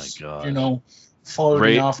 Voldemort's,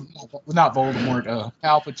 floating off. Not Voldemort.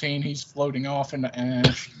 Palpatine. He's floating off into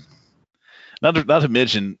ash. Not to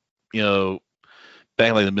mention, back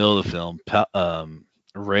in like the middle of the film,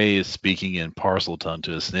 Ray is speaking in parcel tongue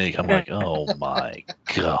to a snake. I'm like, oh my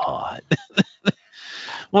god.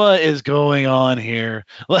 What is going on here?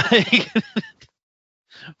 Like,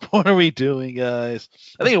 what are we doing, guys?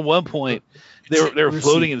 I think at one point they were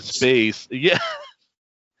floating in space. Yeah,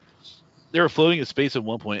 they were floating in space at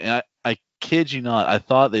one point, and I kid you not, I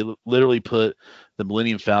thought they literally put the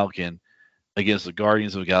Millennium Falcon against the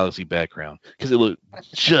Guardians of the Galaxy background because it looked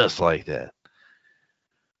just like that.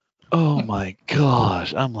 Oh my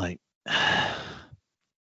gosh! I'm like,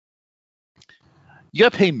 you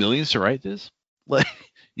got to pay millions to write this? Like,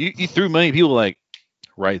 you threw money at people, like,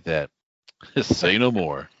 write that. Say no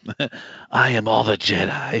more. I am all the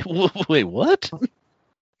Jedi. Wait, what?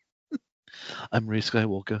 I'm Rey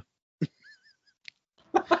Skywalker.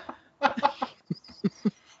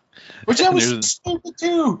 Which that was stupid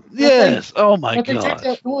too. Yes. Oh my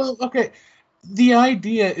god. Well, okay. The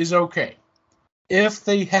idea is okay. If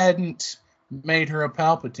they hadn't made her a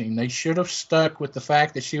Palpatine, they should have stuck with the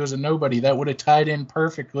fact that she was a nobody. That would have tied in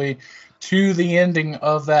perfectly to the ending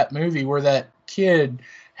of that movie, where that kid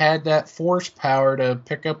had that force power to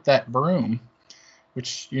pick up that broom.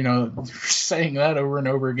 Which, saying that over and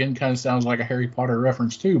over again kind of sounds like a Harry Potter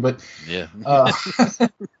reference too. But yeah.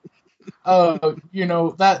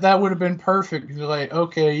 That would have been perfect. Like,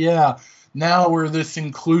 okay, yeah, now we're this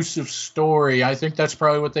inclusive story. I think that's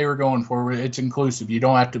probably what they were going for. It's inclusive. You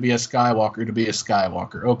don't have to be a Skywalker to be a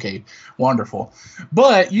Skywalker. Okay, wonderful.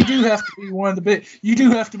 But you do have to be one of the big. You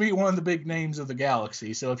do have to be one of the big names of the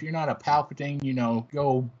galaxy. So if you're not a Palpatine,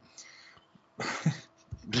 go.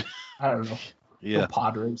 I don't know. Yeah. Go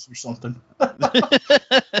Padres or something.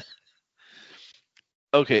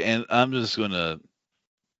 Okay, and I'm just gonna.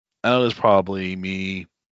 I know it's probably me,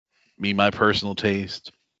 my personal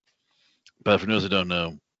taste. But for those that don't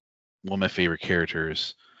know, one of my favorite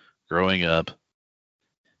characters growing up,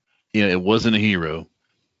 it wasn't a hero.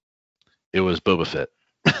 It was Boba Fett.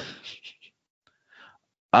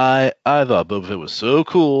 I thought Boba Fett was so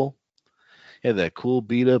cool. He had that cool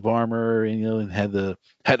beat up armor, and had the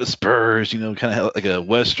spurs, kind of like a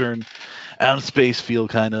western out in space feel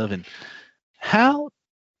kind of. And how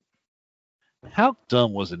how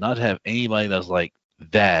dumb was it not to have anybody that was like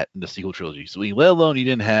that in the sequel trilogy? So let alone you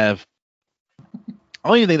didn't have. I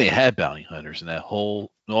don't even think they had bounty hunters in that all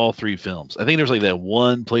three films. I think there was like that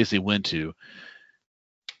one place they went to,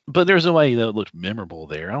 but there's nobody that looked memorable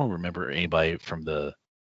there. I don't remember anybody from the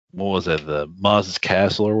what was that, the Maz's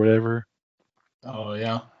Castle or whatever. Oh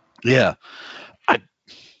yeah. Yeah, I.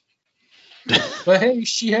 But hey,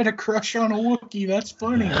 she had a crush on a Wookiee. That's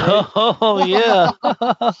funny, right? Oh yeah.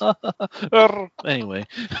 Anyway,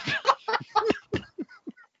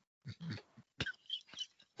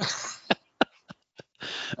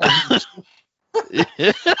 I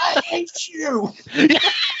hate you.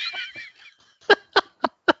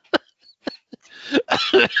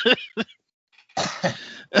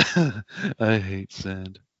 I hate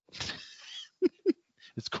sand.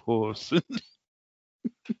 It's coarse.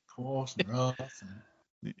 Coarse and rough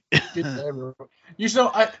and gets everywhere. And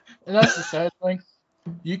that's the sad thing.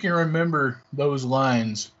 You can remember those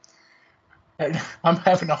lines. And I'm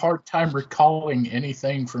having a hard time recalling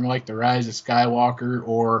anything from like The Rise of Skywalker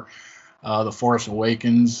or The Force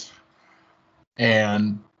Awakens.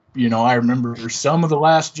 And, I remember some of The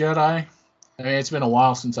Last Jedi. I mean, it's been a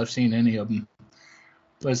while since I've seen any of them.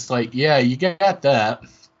 But it's like, yeah, you got that.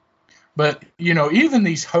 But, even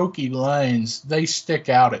these hokey lines, they stick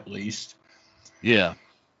out at least. Yeah,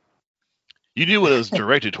 you knew what it was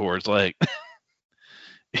directed towards. Like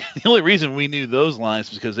the only reason we knew those lines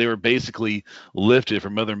was because they were basically lifted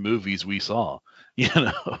from other movies we saw.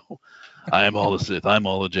 I am all the Sith. I'm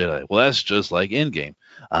all the Jedi. Well, that's just like Endgame.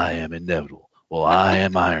 I am inevitable. Well, I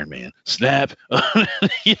am Iron Man. Snap.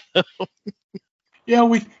 Yeah,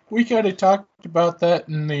 we kind of talked about that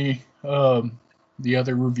in the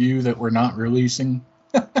other review that we're not releasing.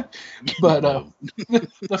 But No.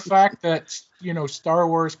 the fact that Star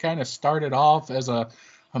Wars kind of started off as a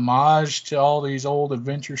homage to all these old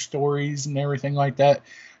adventure stories and everything like that,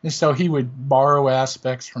 and so he would borrow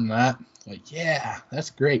aspects from that. Like, yeah,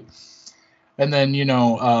 that's great. And then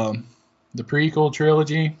the prequel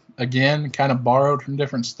trilogy again kind of borrowed from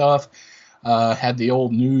different stuff. Had the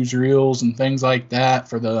old newsreels and things like that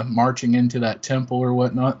for the marching into that temple or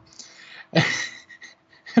whatnot.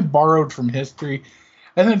 Borrowed from history.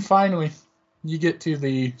 And then finally, you get to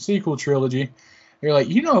the sequel trilogy. You're like,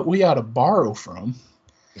 what we ought to borrow from?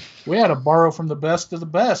 We ought to borrow from the best of the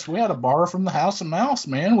best. We ought to borrow from the House of Mouse,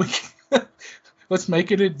 man. Let's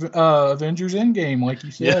make it Avengers Endgame, like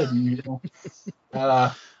you said. Yeah.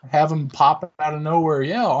 And, have them pop out of nowhere.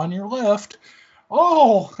 Yeah, on your left.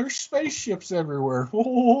 Oh, there's spaceships everywhere.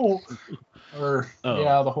 Oh, or Oh.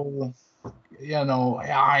 yeah, the whole,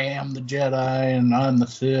 I am the Jedi and I'm the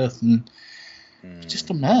Sith, and it's just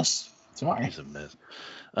a mess. Sorry. He's a mess.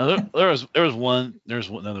 There's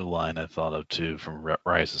another line I thought of too from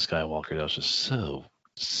Rise of Skywalker that was just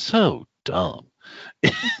so dumb.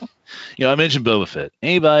 I mentioned Boba Fett.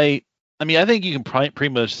 Anybody? I mean, I think you can pretty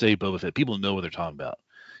much say Boba Fett. People know what they're talking about.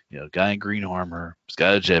 Guy in green armor, he's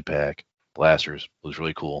got a jetpack, blasters, looks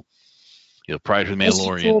really cool. Prior to the Was he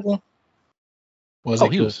Mandalorian. cool? Was Oh,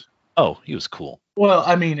 he cool? he was cool. Well,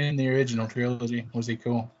 I mean, in the original trilogy, was he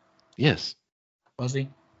cool? Yes. Was he?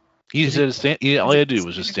 He Was said all he had to do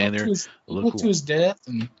was just stand there, look to cool. his death,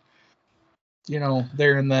 and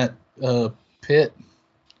they're in that pit.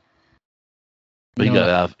 But he got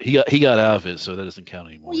out. He got out of it, so that doesn't count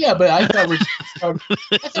anymore. Well, yeah, but I thought we're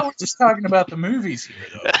just talking about the movies here,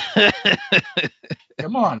 though.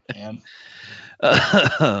 Come on, man.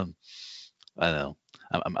 I know.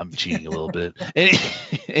 I'm cheating a little bit.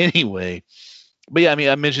 Anyway, but yeah, I mean,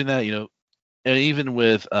 I mentioned that and even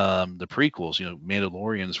with the prequels,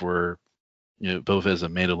 Mandalorians were, Boba Fett is a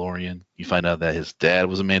Mandalorian. You find out that his dad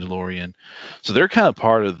was a Mandalorian, so they're kind of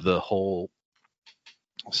part of the whole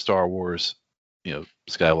Star Wars,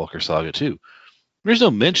 Skywalker saga too. There's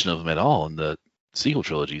no mention of them at all in the sequel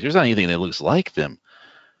trilogy. There's not anything that looks like them.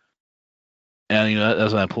 And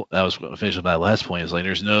that's when I was going to finish with my last point. Is like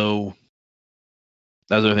there's no.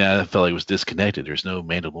 That was the other thing I felt like was disconnected. There's no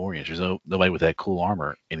Mandalorians. There's nobody with that cool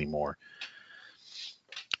armor anymore.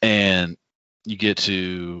 And you get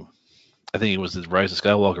to, I think it was the Rise of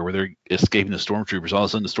Skywalker where they're escaping the stormtroopers. All of a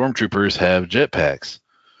sudden, the stormtroopers have jetpacks.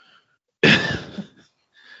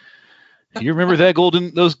 You remember that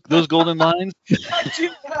those golden lines? I do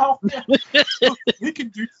now. They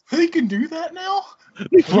can do that now.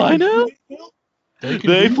 They fly now.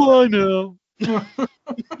 They fly now.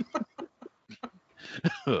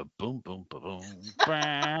 Boom, boom, boom, boom.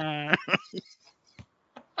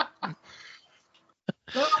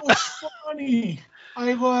 funny.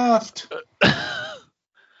 I laughed.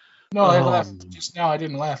 No, I laughed just now. I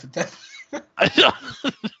didn't laugh at that.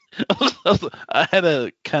 I had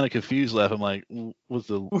a kind of confused laugh. I'm like, was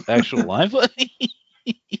the actual line funny?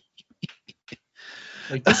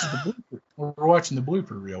 Like, this is the blooper. We're watching the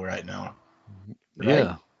blooper reel right now. Right?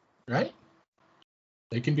 Yeah. Right?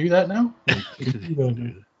 They can do that now?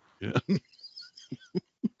 Yeah.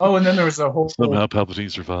 Oh, and then there was a whole... Somehow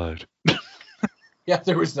Palpatine survived. Yeah,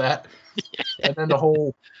 there was that. And then the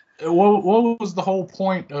whole... What was the whole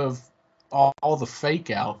point of all the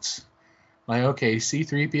fake outs? Like, okay,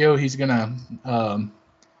 C-3PO, he's going to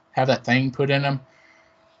have that thing put in him.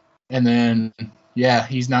 And then, yeah,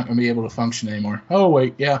 he's not going to be able to function anymore. Oh,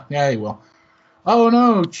 wait, yeah, he will. Oh,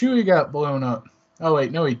 no, Chewie got blown up. Oh,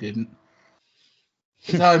 wait, no, he didn't.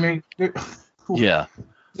 So, I mean, Yeah.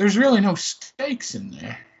 There's really no stakes in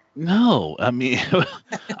there. No, I mean,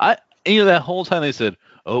 that whole time they said,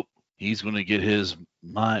 oh, he's going to get his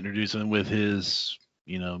mind or do something with his,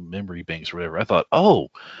 memory banks or whatever. I thought, oh,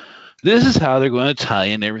 this is how they're going to tie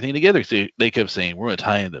in everything together. So they kept saying, we're going to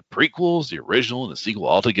tie in the prequels, the original, and the sequel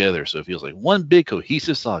all together. So it feels like one big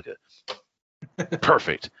cohesive saga.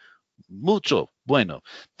 Perfect. Mucho bueno.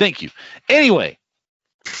 Thank you. Anyway.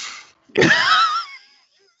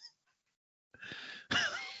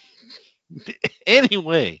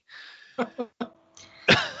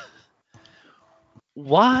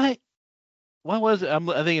 Why was it? I'm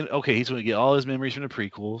thinking, okay, he's going to get all his memories from the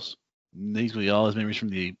prequels. He's going to get all his memories from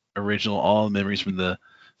the original, all the memories from the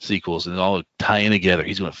sequels, and all tie in together.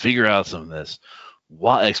 He's going to figure out some of this.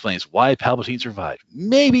 Why explains why Palpatine survived.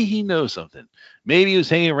 Maybe he knows something. Maybe he was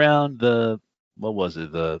hanging around the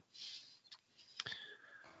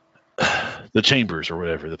chambers or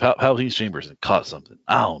whatever, the Palpatine's chambers, and caught something.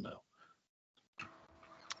 I don't know.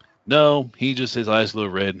 No, he just, his eyes glow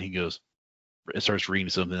red, and he goes, it starts reading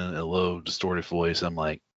something in a low, distorted voice. I'm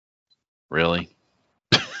like, really?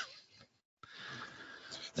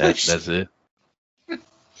 That's it?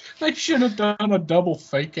 They should have done a double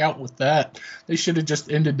fake out with that. They should have just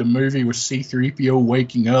ended the movie with C-3PO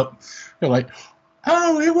waking up. They're like,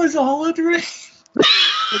 oh, it was all a dream.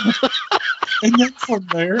 And then from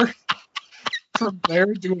there,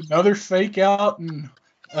 do another fake out and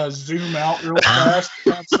zoom out real fast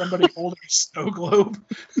and have somebody holding a snow globe.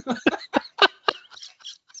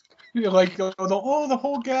 You're like, the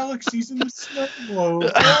whole galaxy's in the snow globe.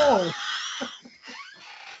 Oh.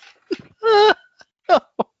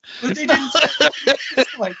 But they didn't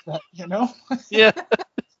like that, Yeah.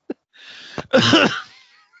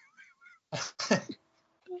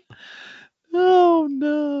 Oh,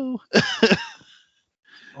 no.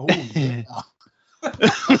 Oh, yeah.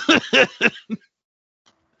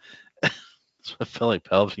 I felt like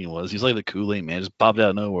Palpatine was. He's like the Kool-Aid man, just popped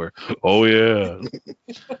out of nowhere. Oh yeah.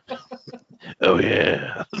 Oh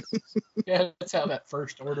yeah. Yeah, that's how that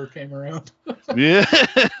first order came around. Yeah.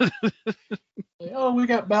 Like, oh, we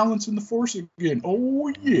got balance in the Force again.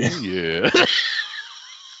 Oh yeah. Oh, yeah.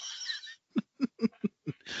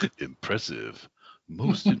 Impressive.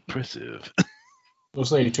 Most impressive. We'll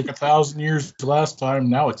say it took 1,000 years last time.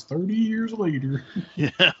 Now it's 30 years later.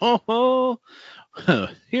 Yeah. Oh.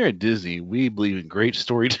 Here at Disney, we believe in great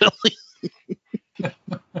storytelling.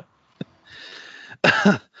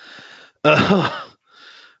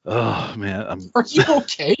 Oh man, Are you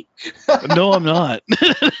okay? No, I'm not.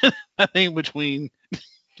 I think between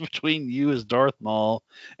you as Darth Maul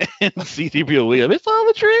and C-3PO William, it's all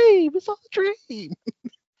a dream. It's all a dream.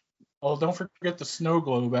 Oh, don't forget the snow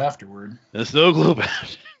globe afterward. The snow globe.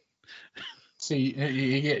 See,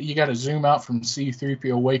 you got to zoom out from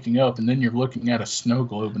C-3PO waking up, and then you're looking at a snow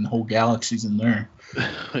globe, and the whole galaxy's in there.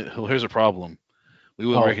 Well, here's a problem. We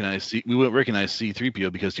wouldn't recognize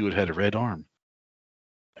C-3PO because he would have had a red arm.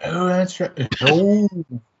 Oh, that's right. Oh,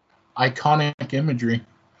 iconic imagery.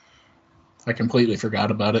 I completely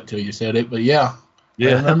forgot about it till you said it, but yeah. I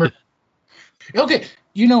remember. Okay,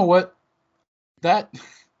 you know what?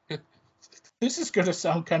 This is going to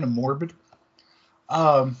sound kind of morbid.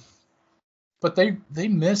 But they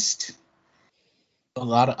missed a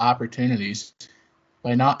lot of opportunities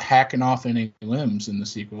by not hacking off any limbs in the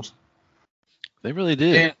sequels. They really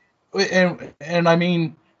did. And I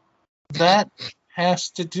mean, that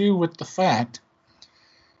has to do with the fact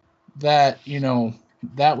that,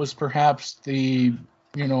 that was perhaps the,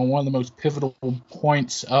 one of the most pivotal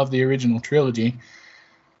points of the original trilogy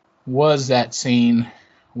was that scene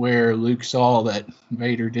where Luke saw that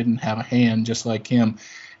Vader didn't have a hand just like him.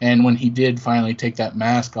 And when he did finally take that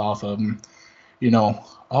mask off of him,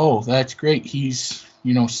 oh, that's great. He's,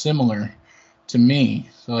 similar to me.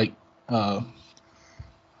 So like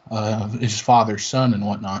his father's son and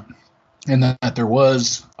whatnot. and that there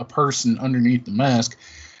was a person underneath the mask.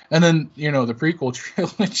 And then, the prequel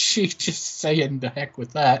trilogy just saying the heck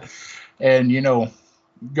with that. And,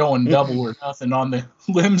 going double or nothing on the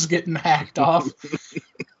limbs getting hacked off.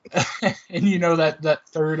 And, that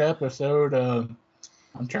third episode,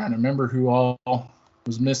 I'm trying to remember who all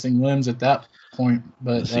was missing limbs at that point.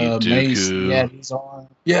 But Let's see, Mace, he Dooku. had his arm.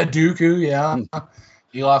 Yeah, Dooku, yeah.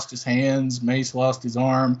 He lost his hands. Mace lost his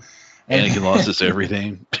arm. And Anakin lost his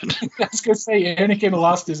everything. I was going to say Anakin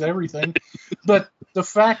lost his everything. But the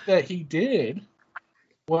fact that he did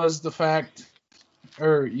was the fact,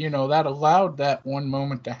 or, that allowed that one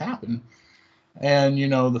moment to happen. And,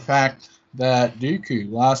 the fact that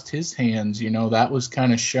Dooku lost his hands, that was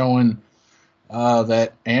kind of showing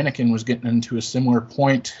that Anakin was getting into a similar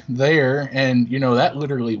point there. And, that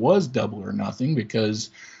literally was double or nothing, because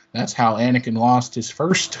that's how Anakin lost his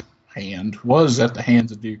first hand, was at the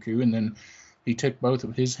hands of Dooku. And then he took both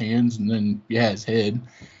of his hands and then, his head.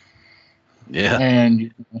 Yeah.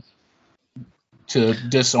 And to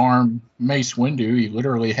disarm Mace Windu, he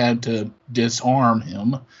literally had to disarm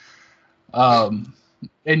him. And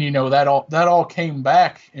that all came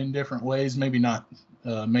back in different ways. Maybe not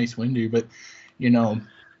Mace Windu, but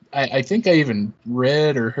I think I even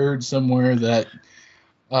read or heard somewhere that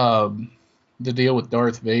the deal with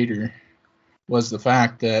Darth Vader was the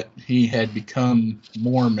fact that he had become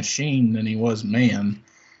more machine than he was man,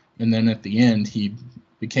 and then at the end he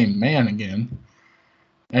became man again.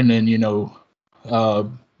 And then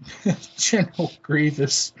General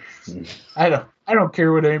Grievous. I don't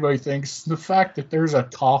care what anybody thinks. The fact that there's a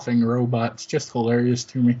coughing robot's just hilarious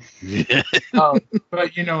to me. Yeah. But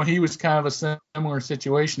he was kind of a similar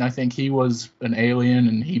situation. I think he was an alien,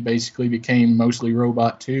 and he basically became mostly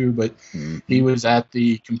robot too. But he was at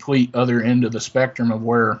the complete other end of the spectrum of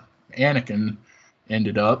where Anakin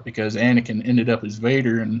ended up, because Anakin ended up as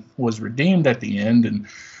Vader and was redeemed at the end, and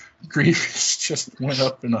Grievous just went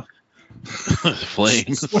up in a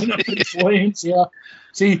flames. Went up in flames, yeah.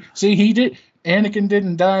 See, he did. Anakin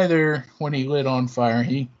didn't die there when he lit on fire.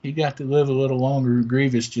 He got to live a little longer.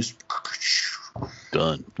 Grievous just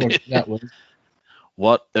Done. That was.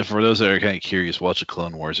 What, for those that are kind of curious, watch the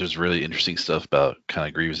Clone Wars. There's really interesting stuff about kind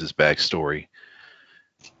of Grievous's backstory.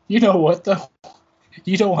 You know what though?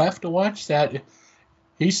 You don't have to watch that.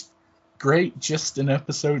 He's great just in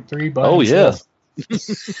episode 3 by himself.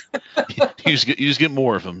 Yeah. you just get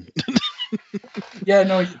more of him. Yeah,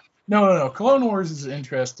 no. Clone Wars is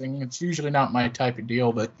interesting. It's usually not my type of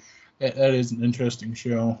deal, but that is an interesting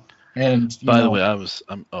show. And by the way,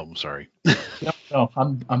 I'm sorry. No,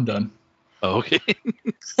 I'm done. Oh, okay.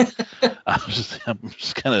 I'm just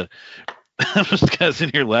kind of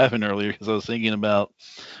sitting here laughing earlier because I was thinking about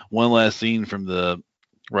one last scene from the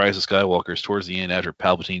Rise of Skywalkers towards the end, after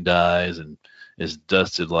Palpatine dies and is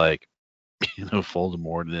dusted like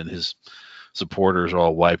Voldemort, and then his supporters are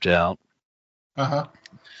all wiped out.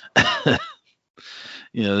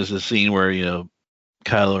 There's a scene where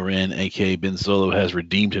Kylo Ren, aka Ben Solo, has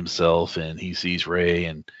redeemed himself, and he sees Rey,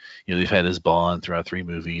 and they've had this bond throughout 3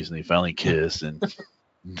 movies, and they finally kiss, and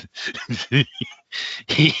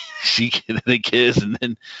they kiss, and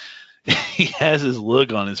then he has his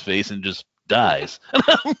look on his face and just dies.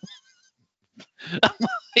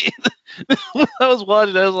 When I was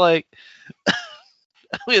watching, I was like, I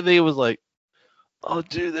think it was like, oh,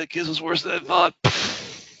 dude, that kiss was worse than I thought.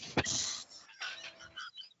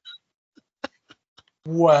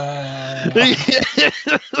 Wow.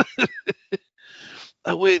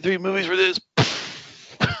 I waited 3 movies for this.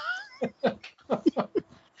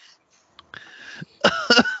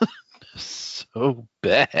 So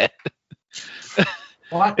bad.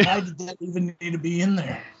 Why did that even need to be in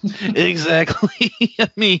there? Exactly. I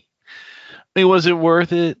mean, was it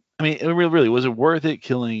worth it? I mean, really, was it worth it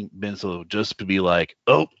killing Ben Solo just to be like,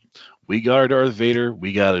 oh, we got our Darth Vader,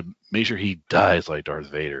 we got to make sure he dies like Darth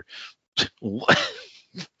Vader? What?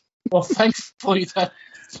 Well, thankfully that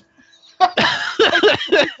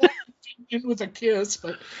in with a kiss,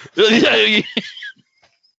 but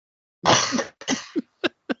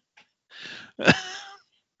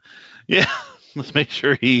yeah. Let's make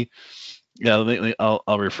sure he. Yeah, I'll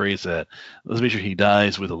rephrase that. Let's make sure he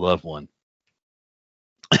dies with a loved one.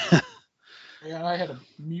 Yeah, I had to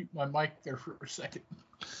mute my mic there for a second.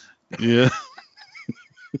 Yeah.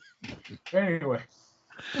 Anyway.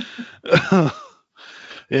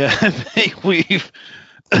 Yeah, I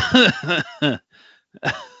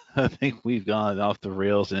think we've gone off the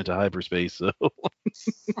rails into hyperspace. So.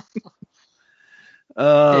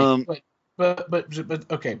 But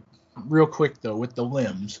okay. Real quick though, with the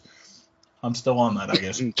limbs, I'm still on that, I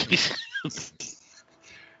guess.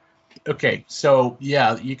 Okay, so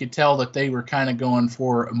yeah, you could tell that they were kind of going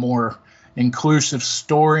for a more inclusive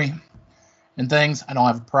story and things. I don't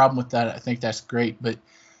have a problem with that. I think that's great, but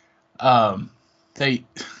they,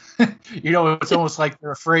 it's almost like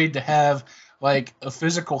they're afraid to have like a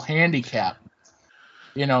physical handicap.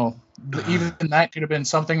 Even that could have been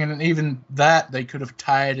something, and even that they could have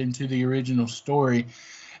tied into the original story.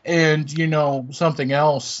 And something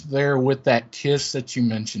else there with that kiss that you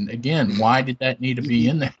mentioned. Again, why did that need to be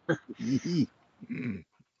in there?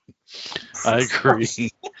 I agree.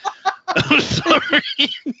 I'm sorry.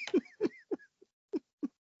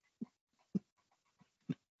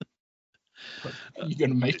 You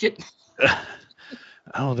gonna make it?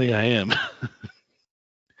 I don't think I am.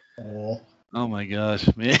 Oh, Oh my gosh,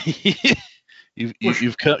 man!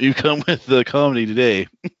 you've come with the comedy today.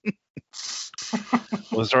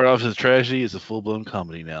 We'll start off as a tragedy. It's a full blown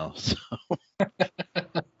comedy now. So.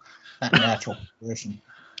 That natural progression.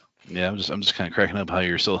 Yeah, I'm just kind of cracking up how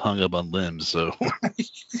you're so hung up on limbs. So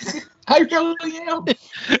I really am.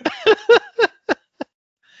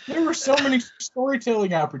 There were so many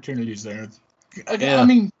storytelling opportunities there. yeah. I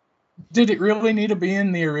mean, did it really need to be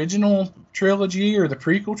in the original trilogy or the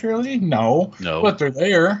prequel trilogy? No, but they're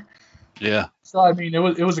there. Yeah. So I mean, it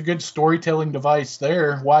was a good storytelling device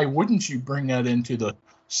there. Why wouldn't you bring that into the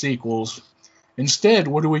sequels? Instead,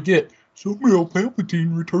 what do we get? Samuel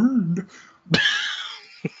Palpatine returned.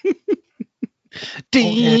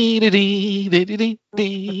 Yeah.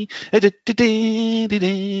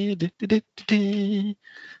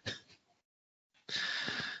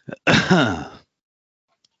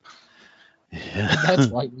 That's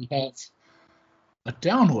why we have a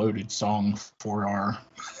downloaded song for our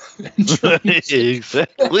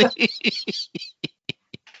exactly.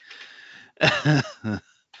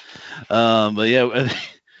 But yeah,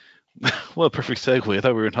 what a perfect segue. I thought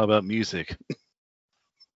we were going to talk about music.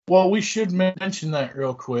 Well, we should mention that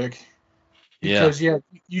real quick. Because, yeah,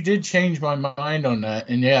 you did change my mind on that.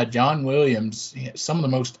 And, yeah, John Williams, some of the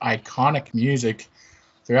most iconic music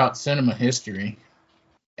throughout cinema history.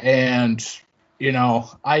 And,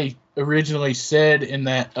 I originally said in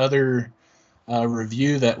that other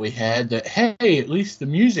review that we had that, hey, at least the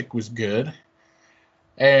music was good.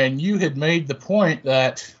 And you had made the point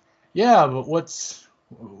that, yeah, but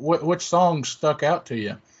which song stuck out to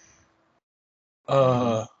you?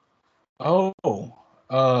 Yeah,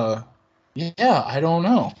 I don't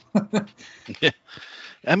know. Yeah.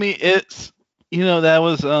 I mean, it's, that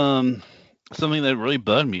was something that really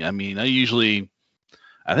bugged me. I mean, I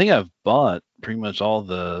think I've bought pretty much all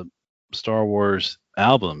the Star Wars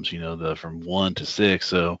albums, the from 1 to 6.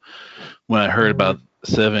 So when I heard about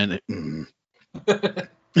 7, when I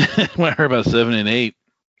heard about 7 and 8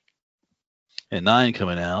 and 9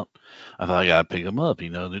 coming out, I thought I gotta pick them up.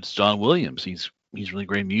 It's John Williams. He's really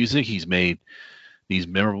great music. He's made these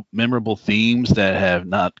memorable themes that have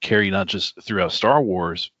not carried not just throughout Star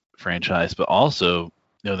Wars franchise, but also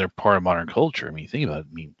they're part of modern culture. I mean, think about it.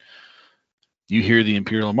 I mean, you hear the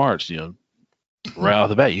Imperial March, right off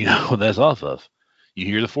the bat, you know what that's off of. You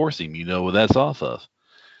hear the Force theme, you know what that's off of.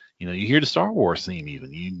 You hear the Star Wars theme,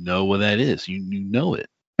 even you know what that is. You know it.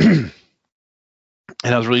 And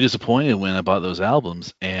I was really disappointed when I bought those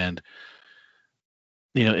albums, and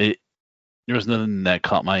there was nothing that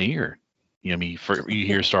caught my ear. I mean, you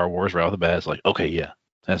hear Star Wars right off the bat, it's like, okay, yeah,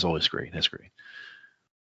 that's always great. That's great.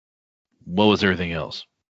 What was everything else?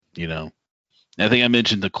 I think I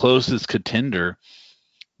mentioned the closest contender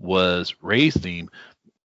was Ray's theme,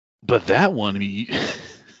 but that one, I mean,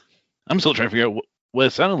 I'm still trying to figure out what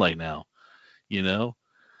it sounded like now,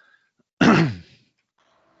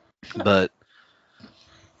 but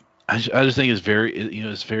I just think it's very,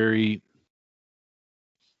 it's very,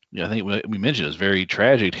 I think we mentioned it's very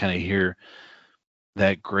tragic to kind of hear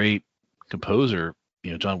that great composer,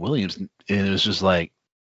 John Williams, and it was just like,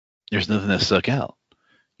 there's nothing that stuck out.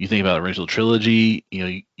 You think about the original trilogy,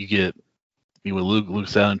 you get, when Luke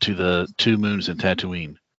looks out into the 2 moons in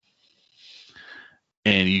Tatooine,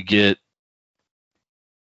 and you get,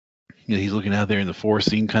 he's looking out there and the Force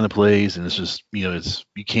scene kind of plays, and it's just, it's,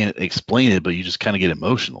 you can't explain it, but you just kind of get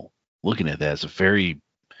emotional looking at that. It's a very,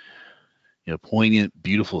 poignant,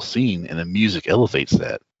 beautiful scene, and the music elevates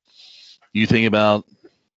that. You think about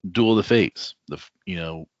Duel of the Fates, the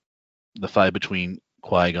fight between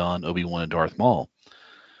Qui-Gon, Obi-Wan, and Darth Maul.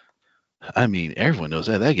 I mean, everyone knows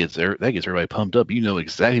that. That gets everybody pumped up. You know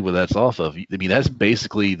exactly what that's off of. I mean, that's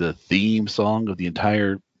basically the theme song of the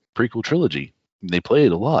entire prequel trilogy. They play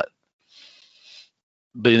it a lot.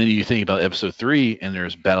 But then you think about Episode 3, and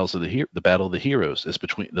there's the Battle of the Heroes. It's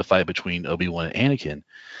the fight between Obi-Wan and Anakin,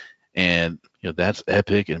 and that's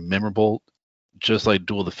epic and memorable. just like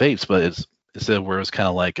Duel of the Fates, but it's instead where it's kind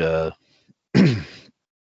of like a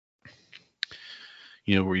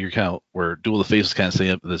where you're kind of where Duel of the Fates is kind of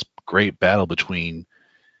setting up this great battle between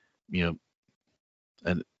you know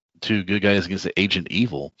and two good guys against the Agent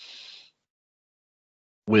Evil.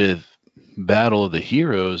 With Battle of the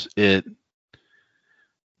Heroes, it's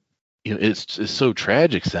so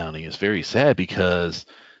tragic sounding. It's very sad because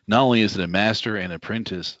not only is it a master and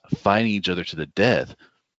apprentice fighting each other to the death,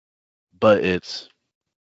 but it's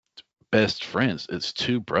best friends. It's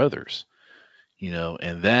two brothers,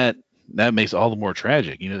 and that makes it all the more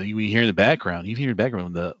tragic. You hear in the background,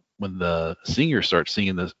 when the singer starts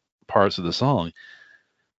singing the parts of the song.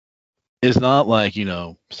 It's not like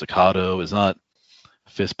staccato. It's not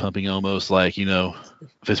fist pumping, almost like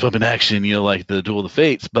fist pumping action. Like the Duel of the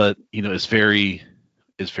Fates, but it's very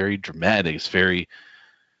dramatic. It's very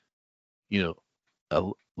a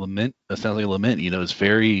lament. It sounds like a lament. It's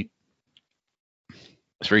very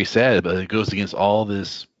sad, but it goes against all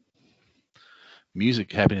this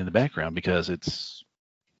music happening in the background because it's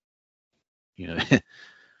again,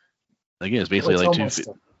 it's basically It's like two. almost,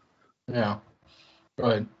 yeah. Go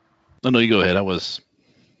ahead. No, you go ahead. I wasn't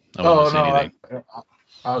Oh going to say no, anything.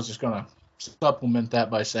 I was just gonna supplement that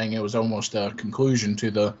by saying it was almost a conclusion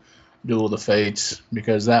to the Duel of the Fates,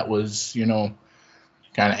 because that was,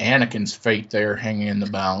 kind of Anakin's fate there hanging in the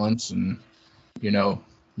balance, and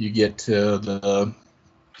you get to the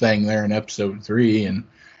thing there in episode 3, and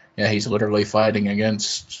yeah, he's literally fighting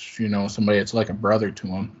against somebody that's like a brother to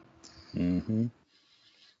him. Mm-hmm.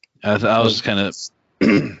 I was kind of.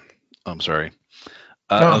 I'm sorry.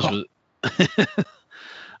 I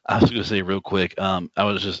was going to say real quick. I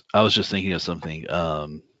was just thinking of something. I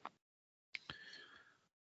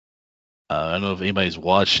don't know if anybody's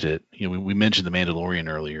watched it. We mentioned The Mandalorian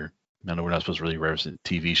earlier. I know we're not supposed to really reference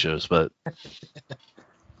TV shows, but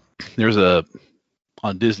there's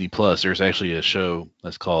on Disney Plus. There's actually a show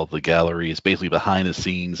that's called The Gallery. It's basically behind the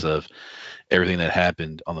scenes of everything that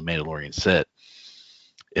happened on the Mandalorian set,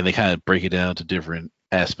 and they kind of break it down to different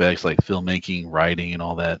aspects like filmmaking, writing, and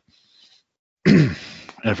all that.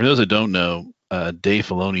 And for those that don't know, Dave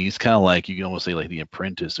Filoni, he's kind of like, you can almost say like the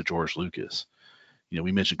apprentice to George Lucas.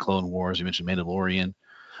 We mentioned Clone Wars, we mentioned Mandalorian.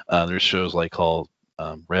 There's shows like called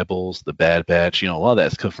Rebels, The Bad Batch. A lot of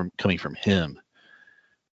that's coming from him.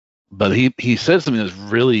 But he said something that's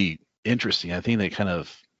really interesting. I think that kind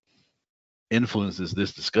of influences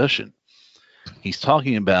this discussion. He's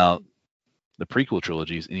talking about the prequel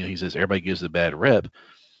trilogies, and he says everybody gives it a bad rep,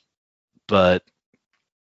 but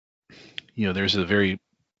there's a very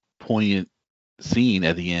poignant scene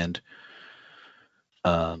at the end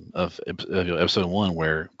of episode 1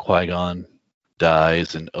 where Qui-Gon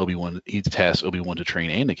dies and he tasks Obi-Wan to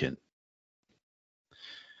train Anakin,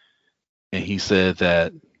 and he said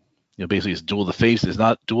that basically it's Duel of the Fates. It's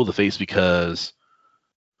not Duel of the Fates because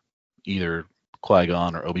either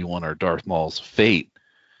Qui-Gon or Obi-Wan or Darth Maul's fate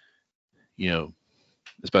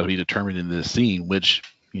it's about to be determined in this scene, which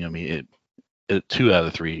 2 out of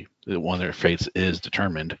the 3, one of their fates is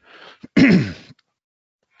determined. But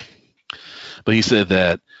he said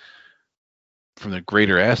that from the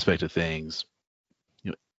greater aspect of things,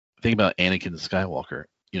 think about Anakin Skywalker.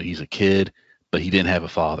 He's a kid, but he didn't have a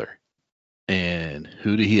father. And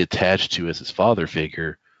who did he attach to as his father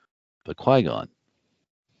figure? The Qui-Gon.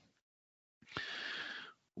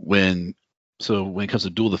 When it comes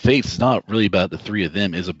to Duel of the Fates, it's not really about the 3 of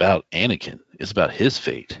them. It's about Anakin. It's about his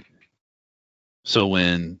fate. So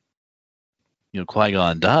when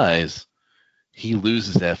Qui-Gon dies, he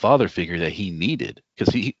loses that father figure that he needed.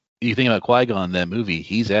 Because you think about Qui-Gon in that movie,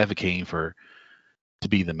 he's advocating to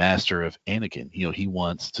be the master of Anakin. He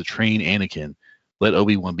wants to train Anakin, let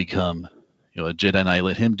Obi-Wan become a Jedi Knight,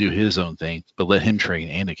 let him do his own thing, but let him train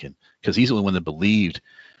Anakin. Because he's the only one that believed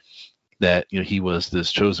that he was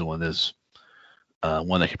this chosen one, this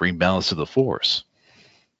one that could bring balance to the Force.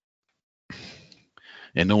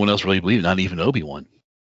 And no one else really believed, not even Obi-Wan.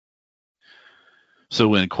 So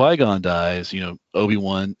when Qui-Gon dies,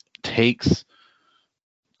 Obi-Wan takes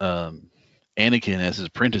Anakin as his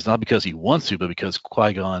apprentice, not because he wants to, but because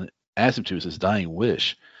Qui-Gon asked him to. It's his dying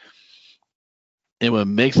wish. And what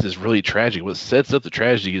makes this really tragic, what sets up the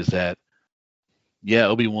tragedy is that,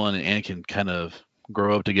 Obi-Wan and Anakin kind of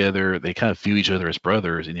grow up together. They kind of view each other as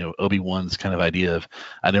brothers. And, Obi-Wan's kind of idea of,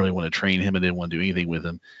 I didn't really want to train him. I didn't want to do anything with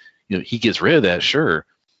him. He gets rid of that, sure.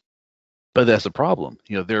 But that's the problem.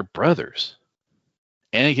 They're brothers.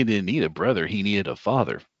 Anakin didn't need a brother. He needed a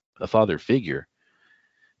father figure.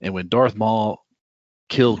 And when Darth Maul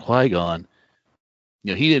killed Qui-Gon,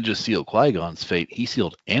 he didn't just seal Qui-Gon's fate. He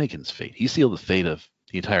sealed Anakin's fate. He sealed the fate of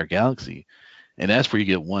the entire galaxy. And that's where you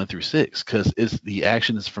get 1 through 6, because it's the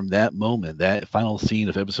actions from that moment, that final scene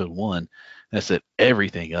of episode 1, that set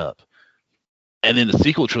everything up. And then the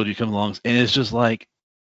sequel trilogy comes along, and it's just like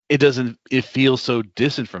it feels so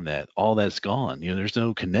distant from that. All that's gone. There's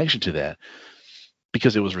no connection to that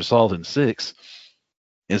because it was resolved in 6.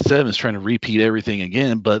 And 7 is trying to repeat everything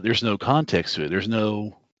again, but there's no context to it. There's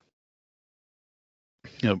no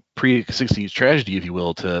pre-16 tragedy, if you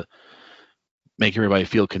will, to make everybody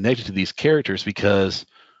feel connected to these characters, because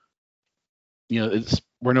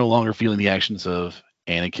we're no longer feeling the actions of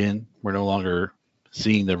Anakin. We're no longer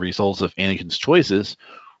seeing the results of Anakin's choices.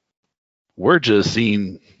 We're just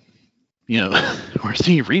seeing, we're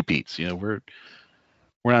seeing repeats. We're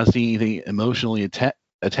not seeing anything emotionally attached.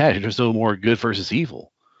 There's no more good versus evil.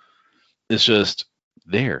 It's just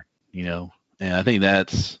there, and I think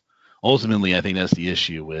that's the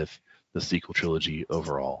issue with the sequel trilogy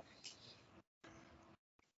overall.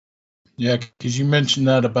 Yeah, because you mentioned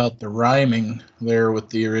that about the rhyming there with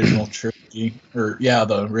the original trilogy,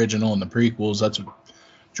 the original and the prequels. That's what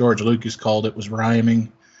George Lucas called it, was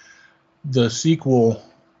rhyming. The sequel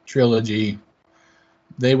trilogy,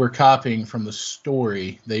 they were copying from the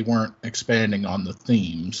story. They weren't expanding on the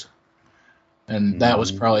themes. And that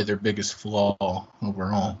was probably their biggest flaw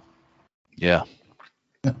overall. Yeah.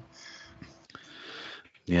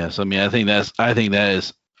 Yes, I mean, I think that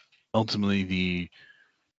is ultimately the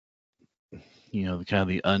the kind of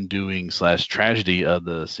the undoing / tragedy of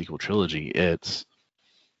the sequel trilogy. It's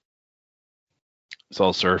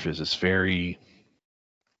all surface. It's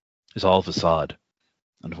all facade,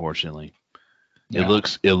 unfortunately. Yeah.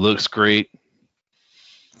 It looks great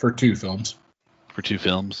for 2 films.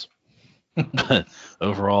 But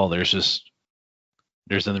overall, there's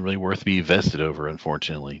nothing really worth to be vested over,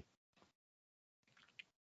 unfortunately.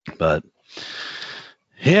 But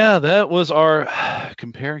yeah, that was our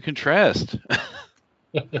compare and contrast.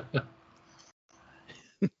 Kind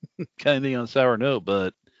of thing on a sour note,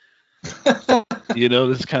 but this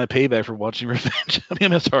is kind of payback for watching Revenge.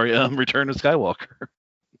 I'm sorry, Return of Skywalker,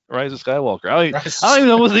 Rise of Skywalker. I don't even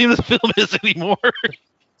know what the name of the film is anymore.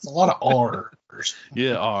 It's a lot of R's.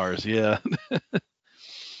 Yeah, R's. Yeah.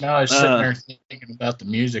 Now I was sitting there thinking about the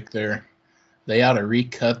music there. They ought to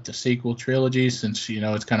recut the sequel trilogy, since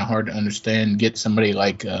it's kind of hard to understand. Get somebody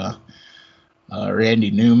like Randy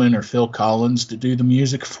Newman or Phil Collins to do the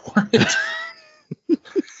music for it.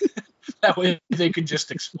 That way they could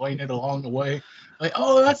just explain it along the way. Like,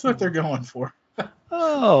 oh, that's what they're going for.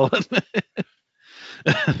 Oh.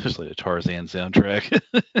 Just like a Tarzan soundtrack.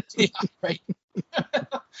 Yeah, right.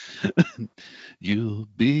 You'll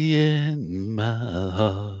be in my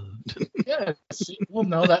heart. Yeah, well,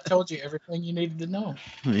 no, that told you everything you needed to know.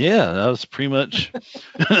 Yeah, that was pretty much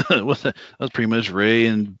that was pretty much Rey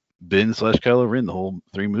and Ben / Kylo Ren, the whole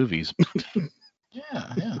 3 movies.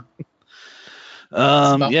 Yeah. It's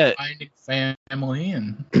about finding family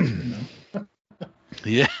and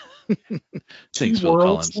yeah. Thanks, Phil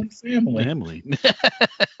Collins. Family.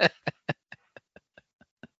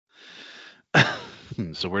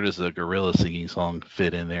 So where does the gorilla singing song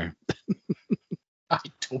fit in there? I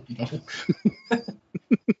don't know.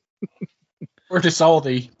 Or just all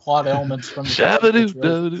the plot elements from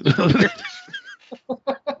the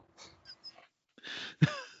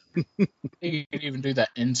You could even do that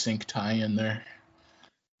NSYNC tie-in there.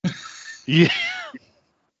 Yeah.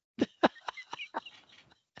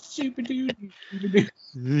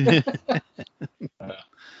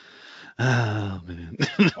 Oh man.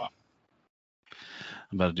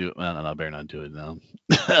 I'm about to do it. Well, no, I better not do it now.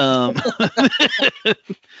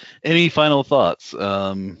 Any final thoughts?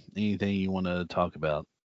 Anything you want to talk about?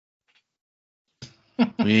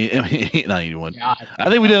 Not anyone. Yeah, I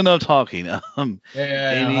think we did enough talking.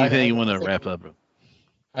 Anything you want to wrap up?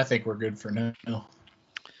 I think we're good for now.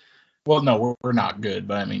 Well, no, we're not good,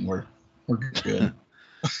 but I mean we're good.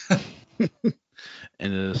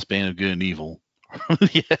 In the span of good and evil.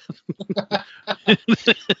 Yeah.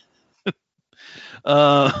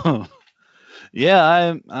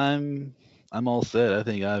 Yeah, I'm all set. I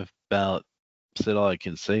think I've about said all I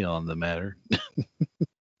can say on the matter.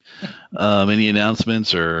 Any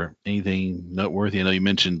announcements or anything noteworthy? I know you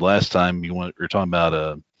mentioned last time you're talking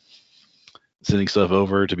about sending stuff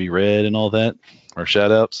over to be read and all that, or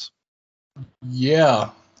shout outs.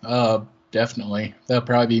 Yeah, definitely. That'll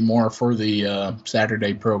probably be more for the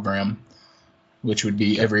Saturday program, which would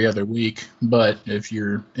be every other week. But if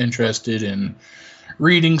you're interested in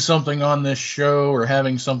reading something on this show or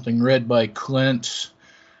having something read by Clint,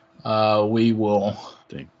 we will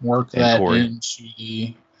work that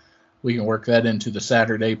into the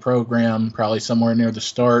Saturday program, probably somewhere near the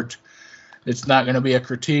start. It's not going to be a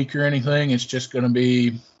critique or anything. It's just going to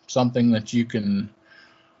be something that you can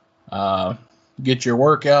get your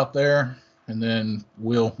work out there, and then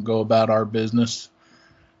we'll go about our business,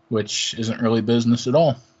 which isn't really business at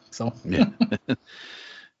all. So Yeah.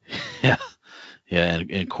 Yeah. Yeah.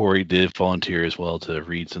 And Corey did volunteer as well to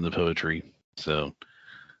read some of the poetry. So,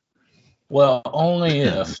 well, only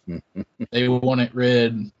if they want it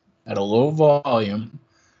read at a low volume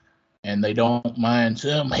and they don't mind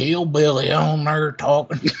some hillbilly on there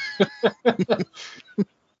talking.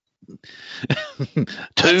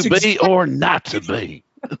 To be or not to be.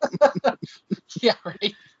 Yeah,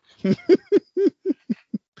 right.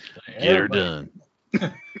 Get her done.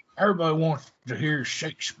 Everybody wants to hear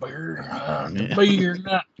Shakespeare. To be or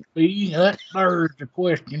not to be, that there's the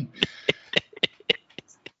question.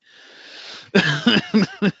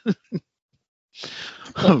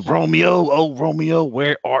 Romeo, oh Romeo,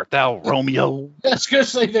 where art thou, Romeo? I was gonna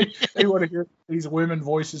say they want to hear these women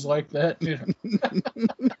voices like that. You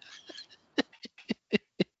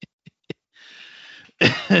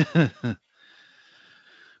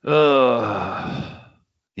uh,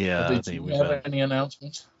 yeah, I Did think you we've have any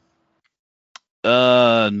announcements?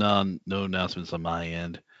 no announcements on my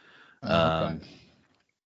end. Okay.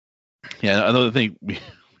 Yeah, I don't think we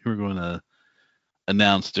were going to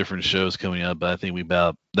announce different shows coming up, but I think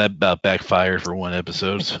that about backfired for one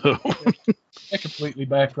episode. So That completely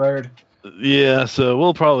backfired. yeah, so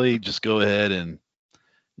we'll probably just go ahead and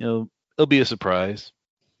it'll be a surprise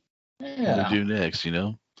what we Yeah, do next.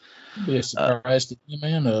 it'd be a Uh, surprise to you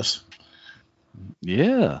and us.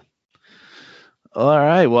 yeah. All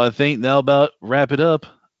right. Well, I think now about wrap it up.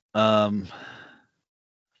 I'm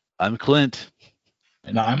Clint.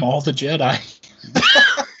 And I'm all the Jedi.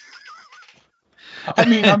 I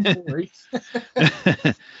mean, I'm Corey.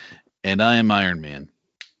 And I am Iron Man.